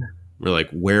 we're like,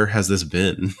 where has this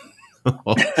been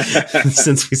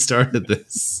since we started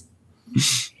this?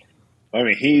 I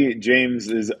mean, James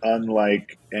is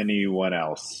unlike anyone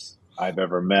else I've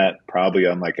ever met, probably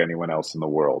unlike anyone else in the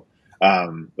world.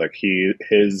 Like,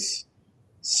 his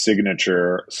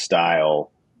signature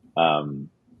style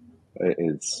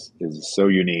is so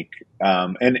unique,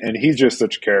 and he's just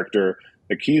such a character.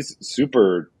 Like, he's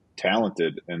super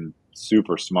talented and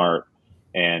super smart,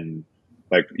 and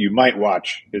like you might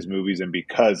watch his movies and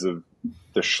because of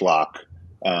the schlock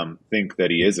think that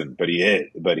he isn't, but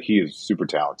he is super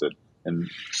talented and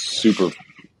super,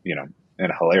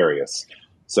 and hilarious.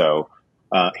 So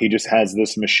he just has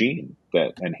this machine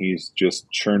and he's just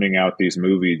churning out these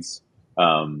movies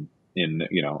in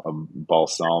a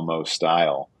Balsamo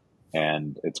style,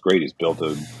 and it's great. He's built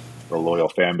a loyal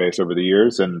fan base over the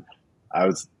years, and I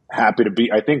was happy to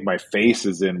be. I think my face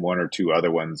is in one or two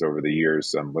other ones over the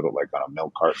years, some little like on a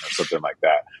milk carton or something like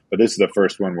that. But this is the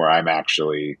first one where I'm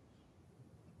actually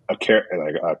a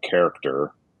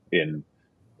character in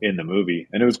the movie,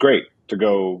 and it was great to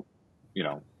go,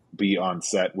 be on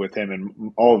set with him,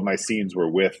 and all of my scenes were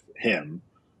with him,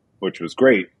 which was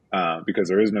great because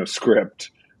there is no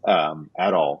script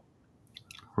at all.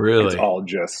 Really, it's all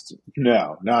just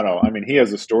not all. I mean, he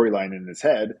has a storyline in his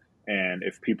head, and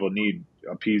if people need,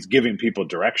 he's giving people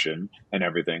direction and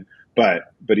everything,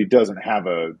 but he doesn't have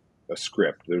a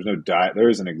script. There's no there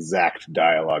is an exact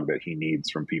dialogue that he needs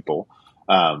from people.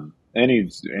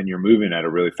 And you're moving at a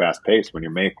really fast pace when you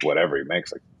make whatever he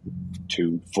makes, like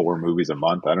 2-4 movies a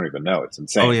month. I don't even know. It's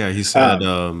insane. Oh yeah, he said,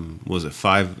 was it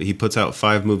 5? He puts out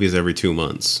 5 movies every 2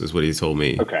 months, is what he told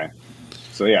me. Okay,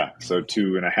 so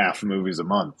 2.5 movies a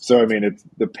month. So I mean,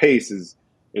 the pace is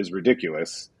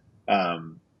ridiculous.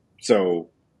 So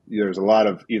there's a lot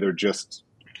of either just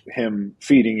him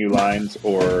feeding you lines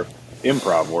or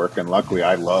improv work, and luckily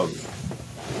I love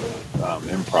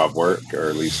improv work, or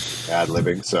at least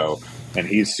ad-libbing. So, and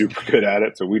he's super good at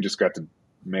it. So we just got to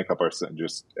make up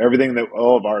just everything, that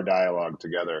all of our dialogue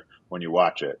together. When you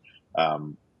watch it,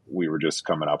 we were just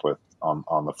coming up with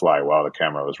on the fly while the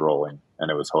camera was rolling, and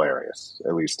it was hilarious.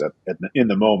 At least in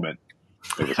the moment,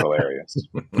 it was hilarious.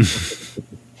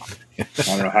 I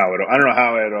don't know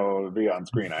how it'll be on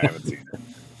screen. I haven't seen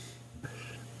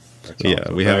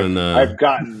it. We haven't.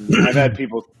 I've had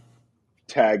people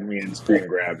tag me in screen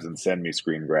grabs and send me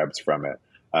screen grabs from it,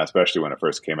 especially when it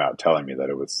first came out, telling me that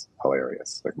it was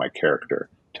hilarious. Like my character,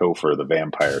 Topher, the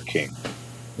Vampire King.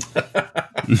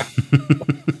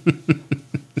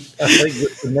 I think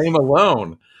the name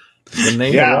alone. The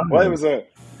name alone. Well, it was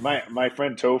my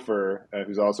friend Topher,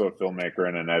 who's also a filmmaker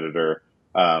and an editor,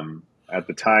 at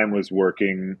the time was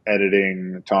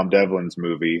editing Tom Devlin's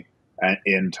movie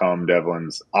in Tom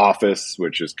Devlin's office,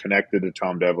 which is connected to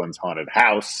Tom Devlin's haunted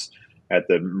house at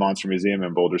the Monster Museum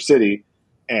in Boulder City.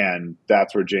 And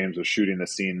that's where James was shooting the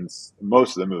scenes,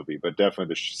 most of the movie, but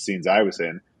definitely the scenes I was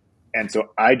in. And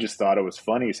so I just thought it was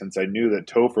funny, since I knew that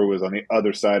Topher was on the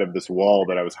other side of this wall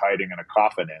that I was hiding in a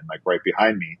coffin in, like right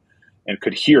behind me, and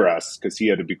could hear us because he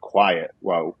had to be quiet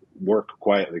work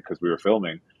quietly because we were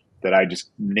filming, that I just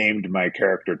named my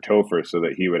character Topher so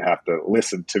that he would have to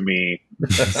listen to me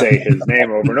say his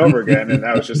name over and over again. And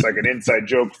that was just like an inside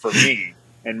joke for me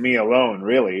and me alone,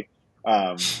 really.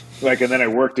 And then I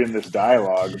worked in this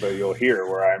dialogue that you'll hear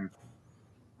where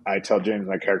I tell James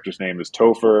my character's name is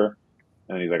Topher,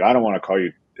 and he's like, I don't want to call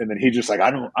you. And then he just like,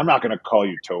 I'm not going to call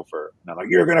you Topher. And I'm like,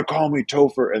 you're going to call me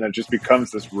Topher. And it just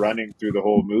becomes this running through the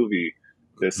whole movie,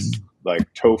 this like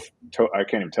I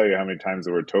can't even tell you how many times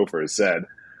the word Topher is said.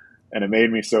 And it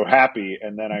made me so happy.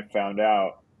 And then I found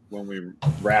out when we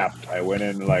wrapped, I went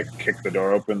in and like kicked the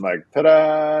door open, like,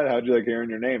 ta-da, how'd you like hearing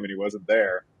your name? And he wasn't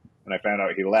there. And I found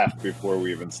out he left before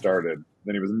we even started.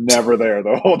 Then he was never there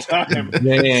the whole time.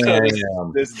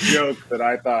 So this joke that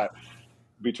I thought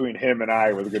between him and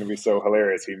I was going to be so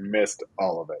hilarious, he missed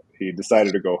all of it. He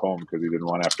decided to go home because he didn't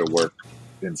want to have to work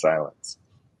in silence.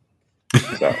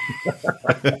 So,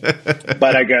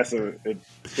 but I guess it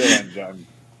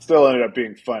still ended up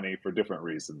being funny for different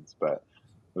reasons, but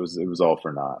it was all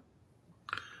for naught.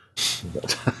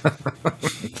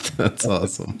 That's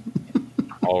awesome.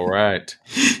 All right.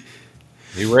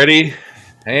 You ready,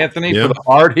 Anthony, Yep. for the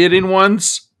hard-hitting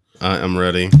ones? I'm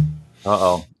ready.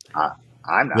 Uh-oh.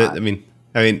 I'm not. I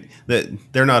mean,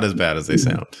 they're not as bad as they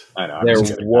sound. I know.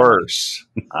 They're worse.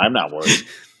 I'm not worried.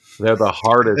 They're the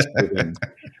hardest hitting.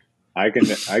 I can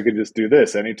just do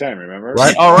this anytime, remember?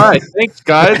 Right. All right. Thanks,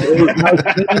 guys.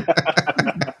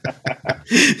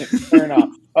 Turn off.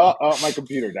 Oh, my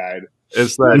computer died.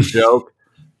 It's that joke.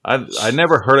 I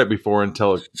never heard it before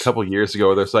until a couple years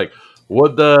ago. There's like, I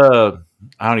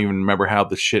don't even remember how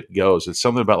the shit goes. It's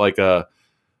something about like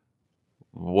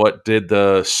what did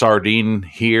the sardine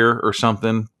hear or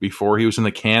something before he was in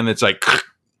the can? It's like,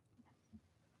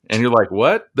 and you're like,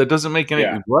 what? That doesn't make any,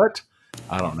 what?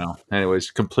 I don't know.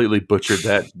 Anyways, completely butchered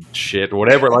that shit.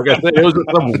 Whatever. Like I said, it was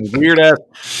some weird ass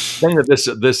thing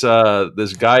that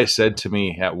this guy said to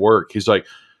me at work. He's like,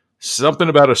 something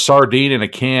about a sardine in a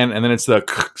can, and then it's the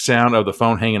sound of the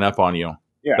phone hanging up on you.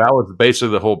 Yeah. That was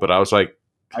basically the whole. But I was like,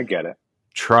 I get it.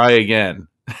 try again.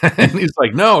 And he's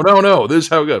like, no. This is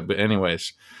how good. But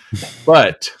anyways,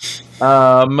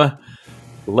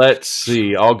 let's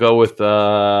see. I'll go with.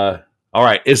 All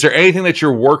right. Is there anything that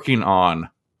you're working on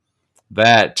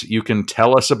that you can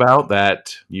tell us about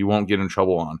that you won't get in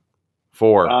trouble on?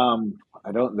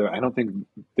 I don't think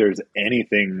there's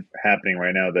anything happening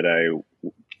right now that I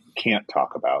can't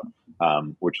talk about,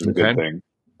 which is a good thing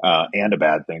and a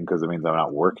bad thing because it means I'm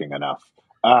not working enough.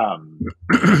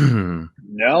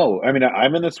 No, I mean,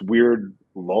 I'm in this weird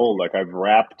lull. Like I've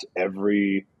wrapped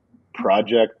every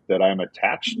project that I'm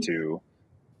attached to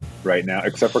right now,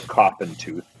 except for Coffin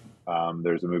Tooth.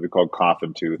 There's a movie called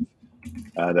Coffin Tooth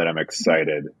that I'm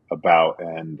excited about,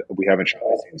 and we haven't shot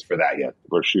the scenes for that yet.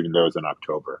 We're shooting those in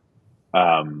October.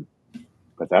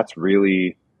 But that's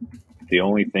really the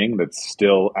only thing that's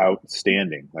still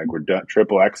outstanding. Like we're done.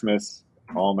 Triple Xmas,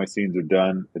 all my scenes are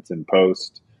done. It's in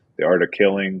post. The Art of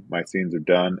Killing, my scenes are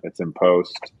done. It's in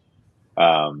post.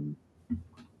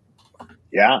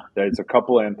 Yeah, there's a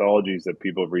couple of anthologies that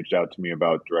people have reached out to me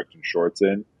about directing shorts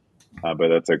in, but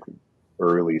that's like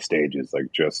early stages,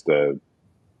 like just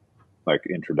like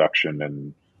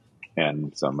introduction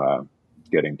and some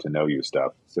getting to know you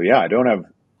stuff. So yeah, I don't have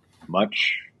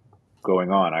much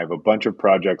going on. I have a bunch of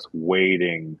projects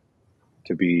waiting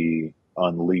to be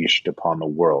unleashed upon the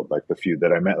world, like the few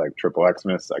that I met, like Triple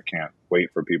Xmas. I can't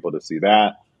wait for people to see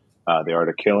that. The Art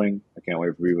of Killing, I can't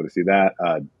wait for people to see that.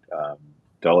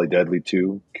 Dolly Deadly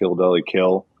 2, Kill Dolly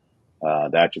Kill,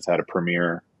 that just had a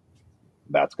premiere.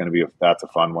 That's a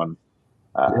fun one.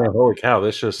 Yeah, holy cow!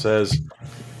 This just says,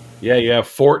 yeah, you have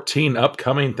 14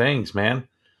 upcoming things, man.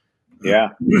 Yeah,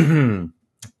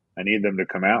 I need them to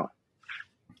come out.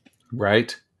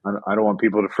 Right. I don't want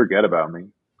people to forget about me.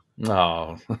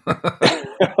 Oh,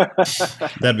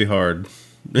 that'd be hard.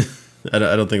 I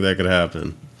don't think that could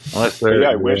happen.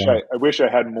 I wish I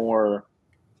had more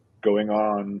going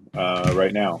on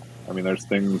right now. I mean, there's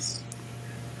things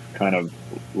kind of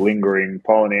lingering.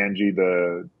 Paul and Angie,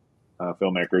 the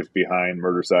filmmakers behind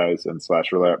Murder Size and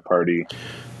Slash Roulette Party,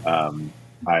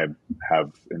 I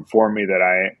have informed me that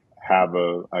I have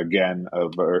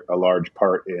a large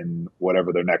part in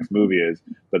whatever their next movie is,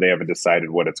 but they haven't decided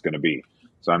what it's going to be.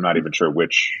 So I'm not even sure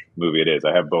which movie it is.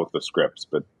 I have both the scripts,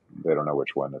 but they don't know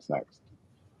which one is next.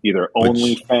 Either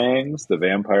Only Fangs, the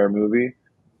vampire movie,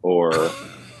 or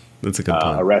that's a good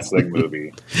a wrestling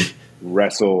movie.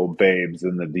 Wrestle Babes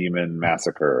in the Demon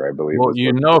Massacre, I believe. Well,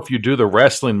 if you do the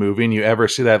wrestling movie and you ever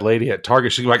see that lady at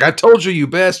Target, she's like, I told you, you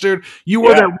bastard. You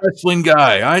were that wrestling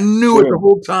guy. I knew it the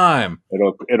whole time.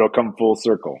 It'll come full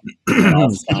circle. I'll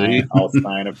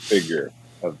sign a figure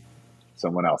of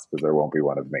someone else because there won't be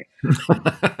one of me.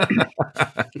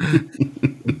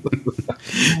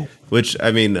 Which,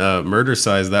 I mean, Murder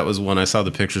Size, that was one I saw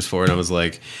the pictures for, and I was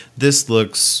like, this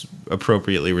looks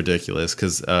appropriately ridiculous,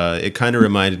 because it kind of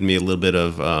reminded me a little bit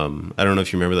of, I don't know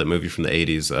if you remember that movie from the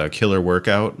 80s, Killer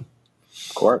Workout.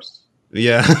 Of course.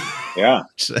 Yeah. Yeah.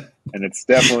 And it's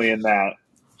definitely in that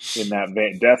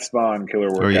vein. Death Spawn,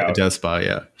 Killer Workout. Death Spawn,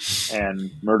 yeah.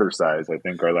 And Murder Size, I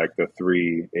think, are like the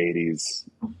three 80s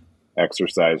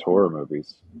exercise horror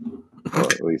movies. Or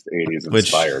at least 80s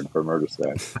inspired for Murder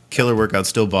Size. Killer Workout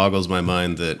still boggles my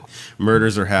mind that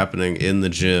murders are happening in the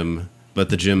gym, but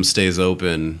the gym stays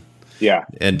open. Yeah.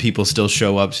 And people still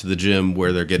show up to the gym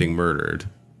where they're getting murdered.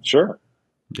 Sure.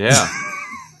 Yeah.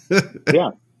 Yeah.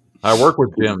 I work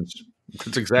with gyms.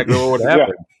 That's exactly what would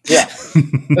happen. Yeah.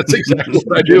 That's exactly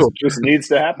what I do. It just needs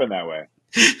to happen that way.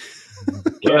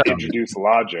 Can't introduce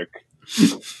logic.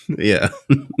 Yeah.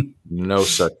 No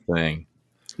such thing.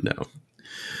 No.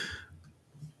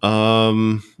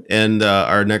 And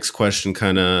our next question,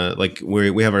 kind of like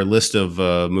we have our list of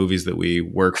movies that we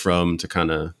work from to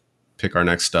kind of pick our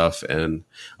next stuff. And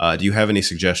do you have any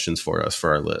suggestions for us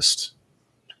for our list?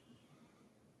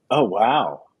 Oh,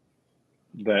 wow.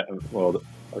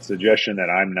 A suggestion that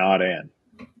I'm not in.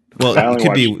 Well, it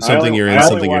could be something you're in,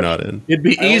 something you're not in. It'd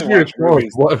be easier to tell us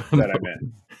that I'm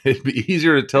in. It'd be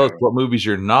easier to tell us what movies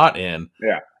you're not in.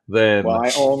 Yeah. Well,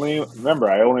 I only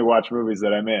watch movies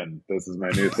that I'm in. This is my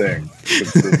new thing.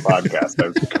 Since this podcast,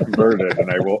 I've converted, and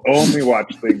I will only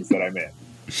watch things that I'm in.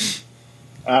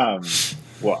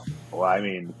 Well, I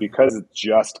mean, because it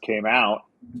just came out,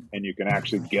 and you can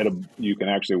actually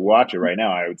watch it right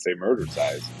now. I would say Murder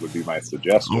Size would be my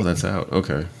suggestion. Oh, that's out.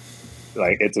 Okay.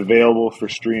 Like, it's available for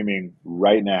streaming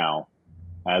right now,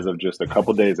 as of just a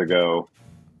couple days ago.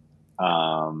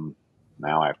 Now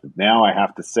I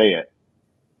have to say it.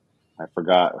 I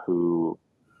forgot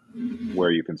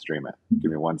where you can stream it. Give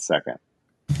me 1 second.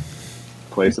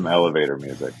 Play some elevator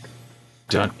music.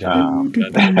 Dun, dun,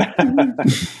 dun,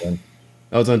 dun.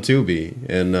 Oh, it's on Tubi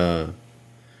and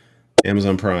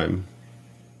Amazon Prime.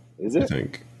 Is I it?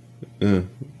 think.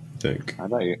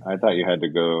 I thought you had to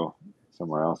go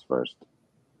somewhere else first.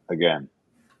 Again,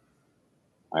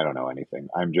 I don't know anything.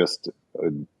 I'm just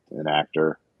an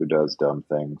actor who does dumb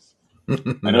things.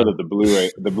 I know that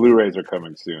the Blu-rays are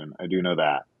coming soon. I do know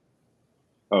that.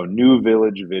 Oh, New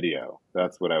Village Video.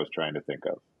 That's what I was trying to think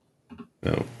of.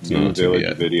 No, it's not on Tubi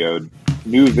yet.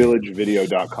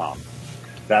 Newvillagevideo.com.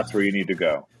 That's where you need to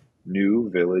go.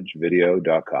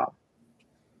 Newvillagevideo.com.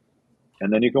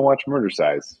 And then you can watch Murder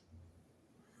Size.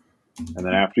 And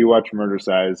then after you watch Murder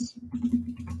Size,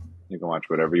 you can watch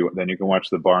whatever you want. Then you can watch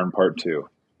The Barn Part 2.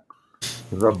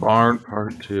 The Barn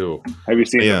Part 2. Have you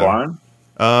seen The Barn?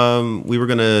 We were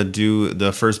gonna do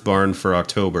the first Barn for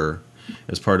October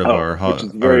as part of which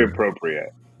is very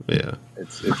appropriate. Yeah,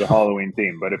 it's a Halloween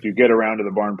theme. But if you get around to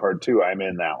The Barn Part 2, I'm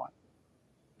in that one.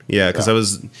 Yeah, because I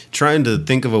was trying to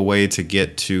think of a way to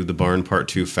get to The Barn Part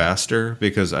 2 faster,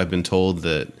 because I've been told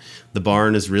that The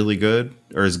Barn is really good,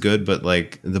 or is good, but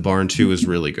like The Barn 2 is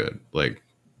really good. Like,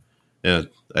 yeah,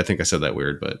 I think I said that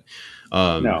weird, but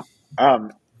no.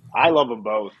 I love them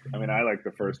both. I mean, I like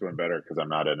the first one better because I'm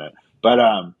not in it,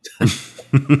 but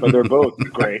they're both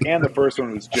great. And the first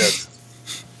one was just,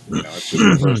 it's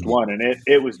just the first one, and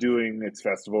it was doing its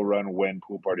festival run when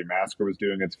Pool Party Massacre was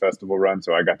doing its festival run.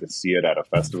 So I got to see it at a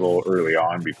festival early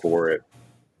on before it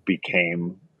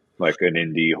became like an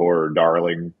indie horror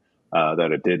darling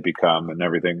that it did become and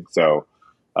everything. So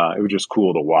it was just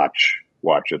cool to watch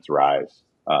its rise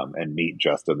and meet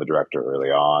Justin, the director, early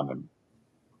on, and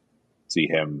see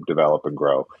him develop and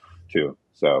grow too.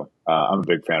 So I'm a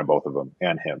big fan of both of them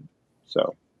and him.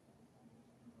 So,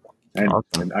 and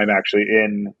I'm actually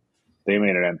they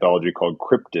made an anthology called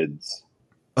Cryptids.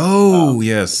 Oh,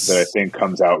 yes. That I think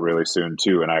comes out really soon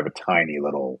too. And I have a tiny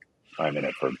little, I'm in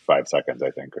it for 5 seconds,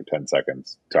 I think, or 10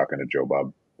 seconds talking to Joe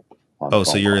Bob.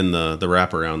 So you're in the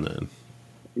wraparound then.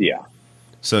 Yeah.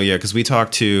 So yeah, because we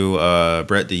talked to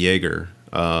Brett DeYager.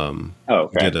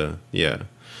 Okay.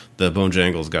 The Bone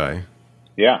Jangles guy.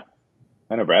 Yeah,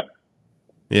 I know Brett.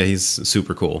 Yeah, he's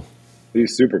super cool.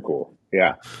 He's super cool.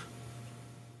 Yeah.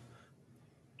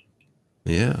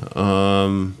 Yeah.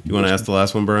 You want to ask the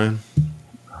last one, Brian?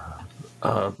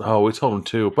 We told him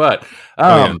to, but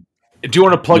do you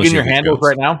want to plug in your handles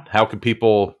right now? How can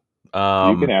people?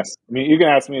 You can ask me. You can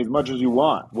ask me as much as you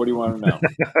want. What do you want to know?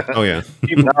 Oh yeah.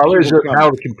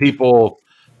 How can people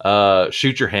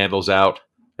shoot your handles out?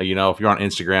 If you're on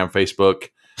Instagram, Facebook,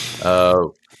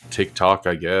 TikTok,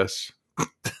 I guess.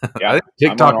 Yeah, I think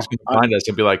TikTok is going to find us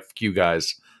and be like, "Fuck you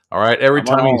guys!" All right, every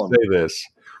time you say this,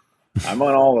 I'm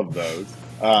on all of those,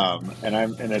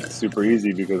 and it's super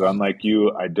easy because unlike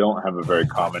you, I don't have a very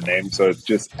common name, so it's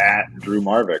just at Drew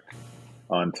Marvick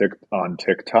on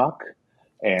TikTok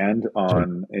and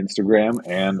on Instagram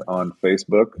and on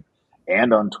Facebook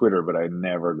and on Twitter, but I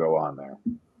never go on there.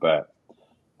 But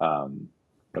I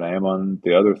am on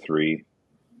the other three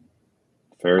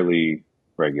fairly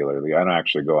regularly. I don't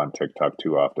actually go on TikTok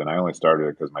too often. I only started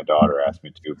it because my daughter asked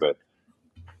me to, but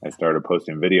I started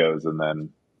posting videos, and then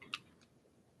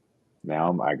now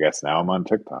I'm on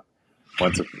TikTok.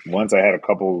 Once I had a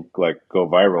couple like go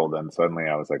viral, then suddenly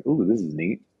I was like, "Ooh, this is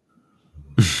neat."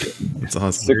 That's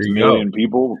awesome. 6 million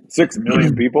people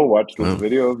watched this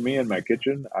video of me in my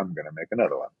kitchen. I'm gonna make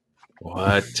another one.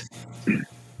 What?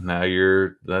 Now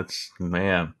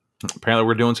man. Apparently,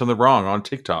 we're doing something wrong on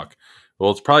TikTok. Well,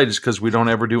 it's probably just because we don't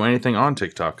ever do anything on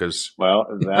TikTok. Well,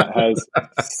 that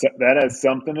has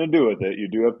something to do with it. You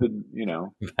do have to,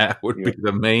 that would be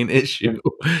the main issue.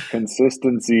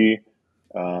 Consistency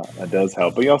does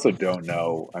help, but you also don't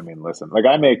know. I mean, listen, like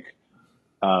I make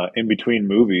in between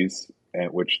movies,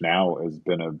 which now has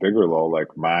been a bigger lull. Like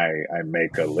I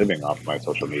make a living off my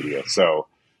social media, so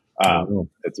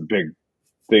it's a big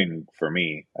thing for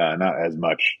me. Not as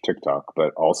much TikTok,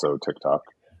 but also TikTok.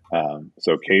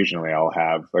 So occasionally I'll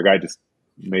have, like, I just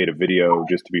made a video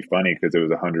just to be funny because it was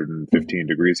 115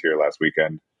 degrees here last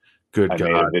weekend. I made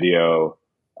a video,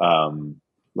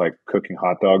 like cooking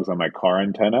hot dogs on my car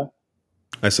antenna.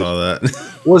 I saw that.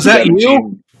 Was that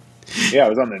you? Yeah, it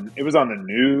was on the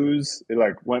news. It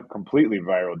like went completely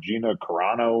viral. Gina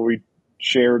Carano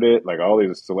shared it. Like all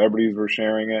these celebrities were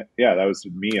sharing it. Yeah, that was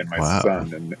me and my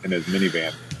son in his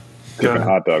minivan cooking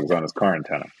hot dogs on his car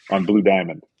antenna on Blue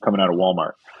Diamond coming out of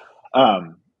Walmart.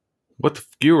 What the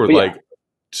you were like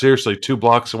seriously 2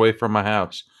 blocks away from my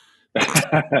house.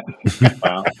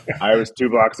 Well, I was 2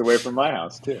 blocks away from my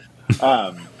house too.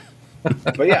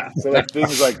 But yeah, so like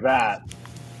things like that.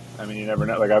 I mean, you never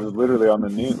know. Like I was literally on the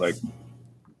news, like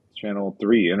Channel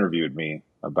 3 interviewed me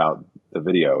about the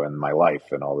video and my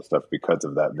life and all the stuff because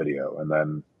of that video. And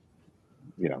then,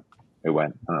 you know, it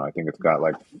went, I don't know, I think it's got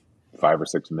like 5 or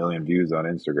 6 million views on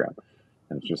Instagram,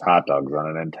 and it's just hot dogs on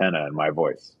an antenna and my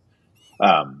voice.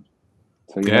 So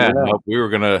you never know. We were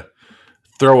gonna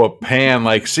throw a pan.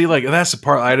 Like, see, like that's the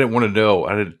part I didn't want to do.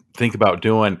 I didn't think about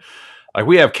doing. Like,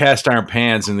 we have cast iron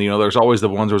pans, and there's always the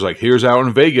ones where it's like, here's out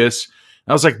in Vegas.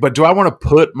 And I was like, but do I want to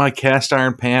put my cast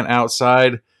iron pan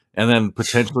outside and then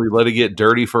potentially let it get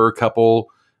dirty for a couple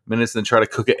minutes, and then try to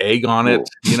cook an egg on it?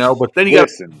 But then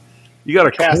you got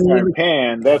a cast iron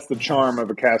pan. That's the charm of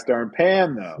a cast iron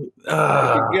pan, though. It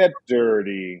can get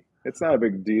dirty. It's not a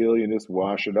big deal. You just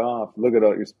wash it off. Look at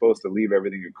all. You're supposed to leave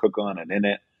everything you cook on and in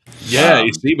it. Yeah,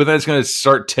 you see, but then it's going to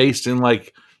start tasting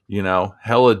like,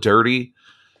 hella dirty.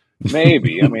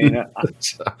 Maybe. I mean,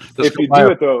 if you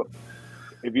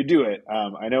do it,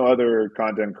 though, I know other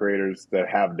content creators that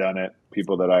have done it,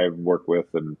 people that I've worked with,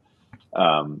 and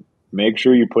make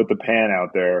sure you put the pan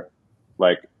out there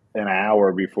like an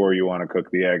hour before you want to cook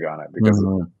the egg on it, because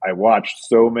I watched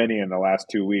so many in the last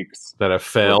 2 weeks that have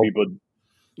failed.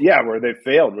 Where they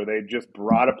failed, where they just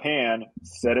brought a pan,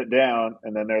 set it down,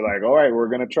 and then they're like, all right, we're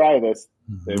going to try this.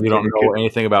 You don't know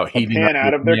anything about heating a pan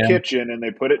out of their kitchen, and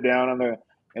they put it down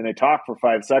and they talk for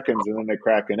 5 seconds, and then they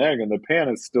crack an egg, and the pan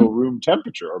is still room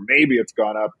temperature, or maybe it's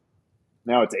gone up.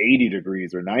 Now it's 80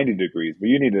 degrees or 90 degrees, but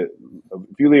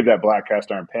if you leave that black cast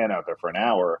iron pan out there for an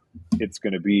hour, it's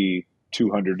going to be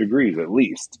 200 degrees at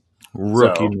least.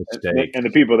 Rookie mistake. And the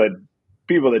people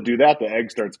that do that, the egg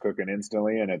starts cooking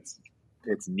instantly, and it's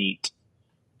neat.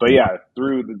 But yeah,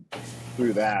 through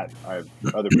that,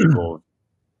 other people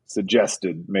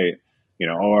suggested,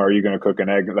 are you going to cook an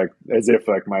egg? Like, as if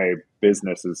like my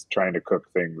business is trying to cook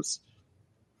things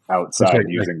outside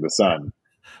using the sun.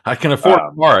 I can afford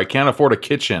a car. I can't afford a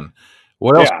kitchen.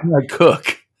 What else can I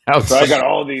cook outside? So I got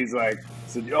all these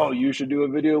said, you should do a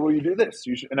video where you do this.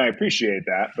 You should, and I appreciate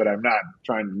that, but I'm not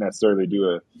trying to necessarily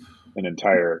do an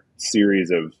entire series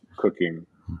of cooking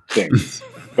things.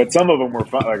 But some of them were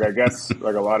fun. Like, I guess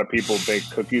like a lot of people bake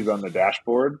cookies on the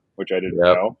dashboard, which I didn't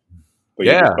know. But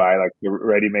you just buy like the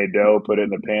ready-made dough, put it in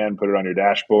the pan, put it on your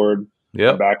dashboard.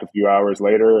 Come back a few hours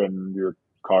later, and your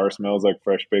car smells like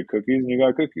fresh baked cookies, and you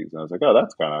got cookies. And I was like, oh,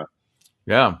 that's kind of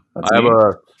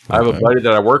I have a buddy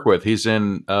that I work with. He's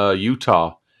in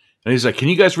Utah, and he's like, "Can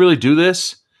you guys really do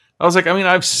this?" I was like, "I mean,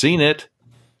 I've seen it,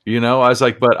 I was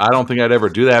like, but I don't think I'd ever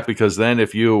do that, because then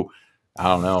if you, I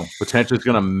don't know, potentially it's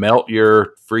going to melt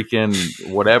your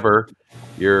freaking whatever,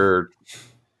 your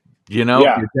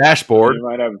dashboard." You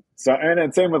might have,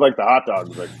 and same with like the hot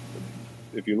dogs. Like,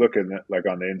 if you look at like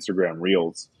on the Instagram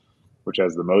Reels, which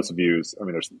has the most views, I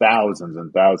mean, there's thousands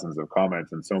and thousands of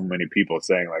comments, and so many people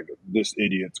saying like, "This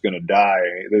idiot's going to die."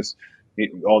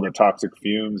 All the toxic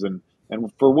fumes, and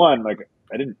for one, like,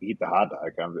 I didn't eat the hot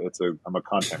dog. I'm a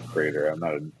content creator. I'm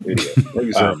not an idiot. I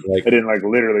didn't like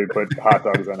literally put hot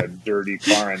dogs on a dirty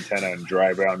car antenna and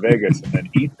drive around Vegas and then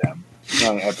eat them. It's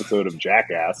not an episode of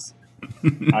Jackass.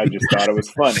 I just thought it was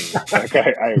funny. Like,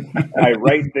 I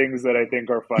write things that I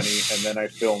think are funny, and then I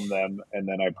film them, and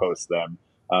then I post them.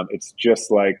 It's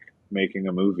just like making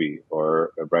a movie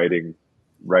or writing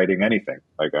anything.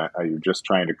 Like, you're just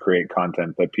trying to create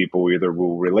content that people either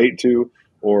will relate to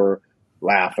or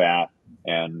laugh at,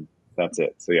 and that's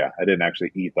it. So yeah, I didn't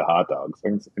actually eat the hot dogs.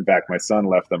 In fact, my son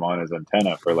left them on his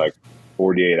antenna for like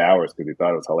 48 hours because he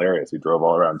thought it was hilarious. He drove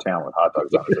all around town with hot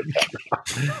dogs on his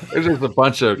antenna. There's just a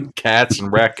bunch of cats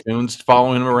and raccoons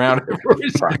following him around.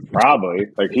 Probably.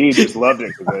 Like, he just loved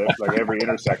it because like every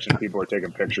intersection, people were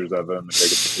taking pictures of him, and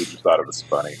he just thought it was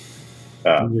funny.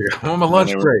 I'm on a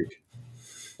lunch break.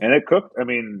 And it cooked. I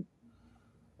mean,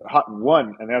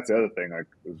 and that's the other thing. Like,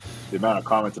 the amount of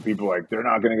comments of people like, they're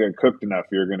not going to get cooked enough.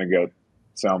 You're going to get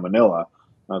salmonella.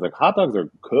 And I was like, hot dogs are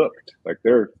cooked. Like,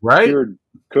 they're cured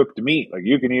cooked meat. Like,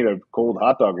 you can eat a cold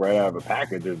hot dog right out of a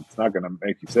package, and it's not going to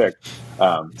make you sick.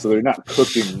 So they're not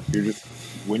cooking. You're just,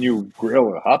 when you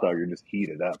grill a hot dog, you just heat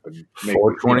it up and make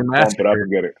it, bump it up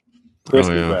and get it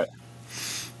crispy.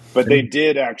 But they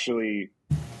did actually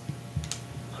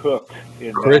cook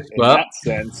in that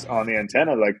sense on the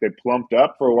antenna. Like, they plumped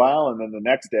up for a while, and then the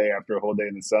next day, after a whole day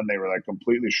in the sun, they were like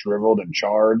completely shriveled and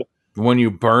charred. When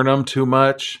you burn them too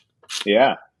much.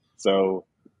 Yeah. So,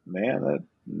 man,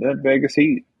 that Vegas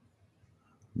heat.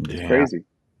 It's crazy.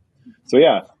 So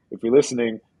yeah, if you're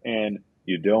listening and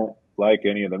you don't like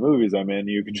any of the movies I'm in,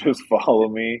 you can just follow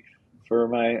me for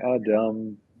my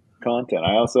dumb content.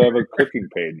 I also have a cooking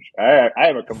page. I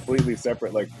have a completely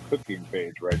separate like cooking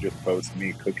page where I just post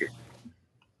me cooking,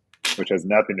 which has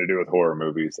nothing to do with horror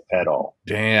movies at all.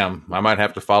 Damn, I might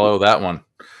have to follow that one.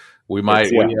 We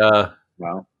might.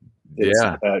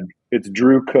 It's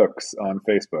Drew Cooks on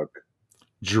Facebook.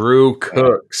 Drew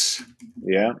Cooks.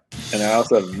 Yeah. And I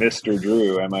also have Mr.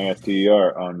 Drew,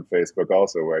 Mister, on Facebook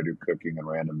also, where I do cooking and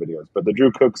random videos. But the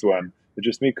Drew Cooks one is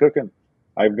just me cooking.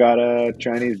 I've got a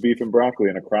Chinese beef and broccoli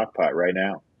in a crock pot right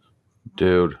now.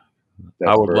 Dude,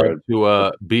 That's I would love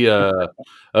to be a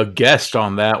guest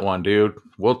on that one, dude.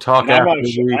 We'll talk I'm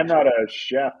after. not a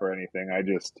chef or anything. I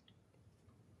just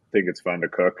think it's fun to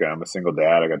cook. I'm a single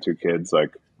dad. I got 2 kids,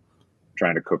 like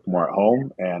trying to cook more at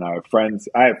home. And I have friends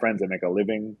that make a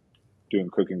living doing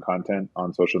cooking content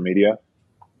on social media.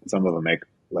 Some of them make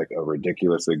like a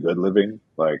ridiculously good living,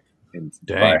 like in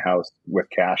buy a house with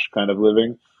cash kind of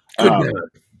living.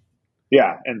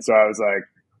 Yeah. And so I was like,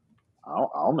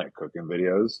 I'll make cooking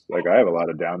videos. Like I have a lot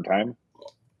of downtime.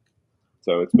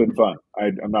 So it's been fun.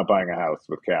 I'm not buying a house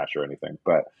with cash or anything,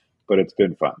 but it's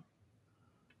been fun.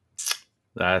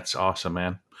 That's awesome,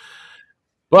 man.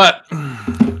 But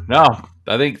no,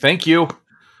 I think thank you.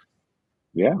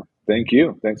 Yeah. Thank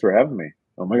you. Thanks for having me.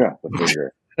 Oh my God. The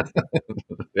finger.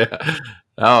 Yeah.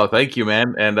 Oh, thank you,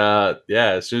 man. And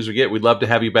yeah, as soon as we'd love to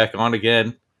have you back on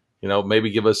again. You know, maybe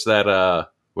give us that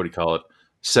what do you call it?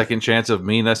 Second chance of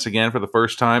meeting us again for the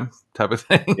first time type of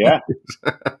thing. Yeah.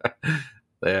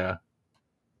 Yeah.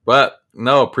 But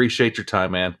no, appreciate your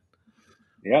time, man.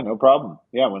 Yeah, no problem.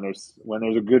 Yeah, when there's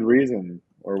a good reason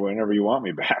or whenever you want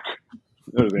me back.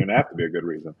 There doesn't even have to be a good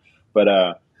reason.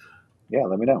 But yeah,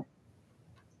 let me know.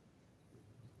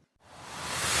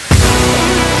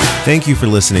 Thank you for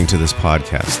listening to this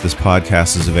podcast. This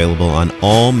podcast is available on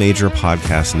all major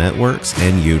podcast networks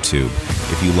and YouTube.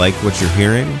 If you like what you're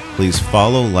hearing, please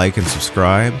follow, like, and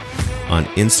subscribe on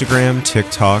Instagram,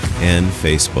 TikTok, and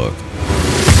Facebook.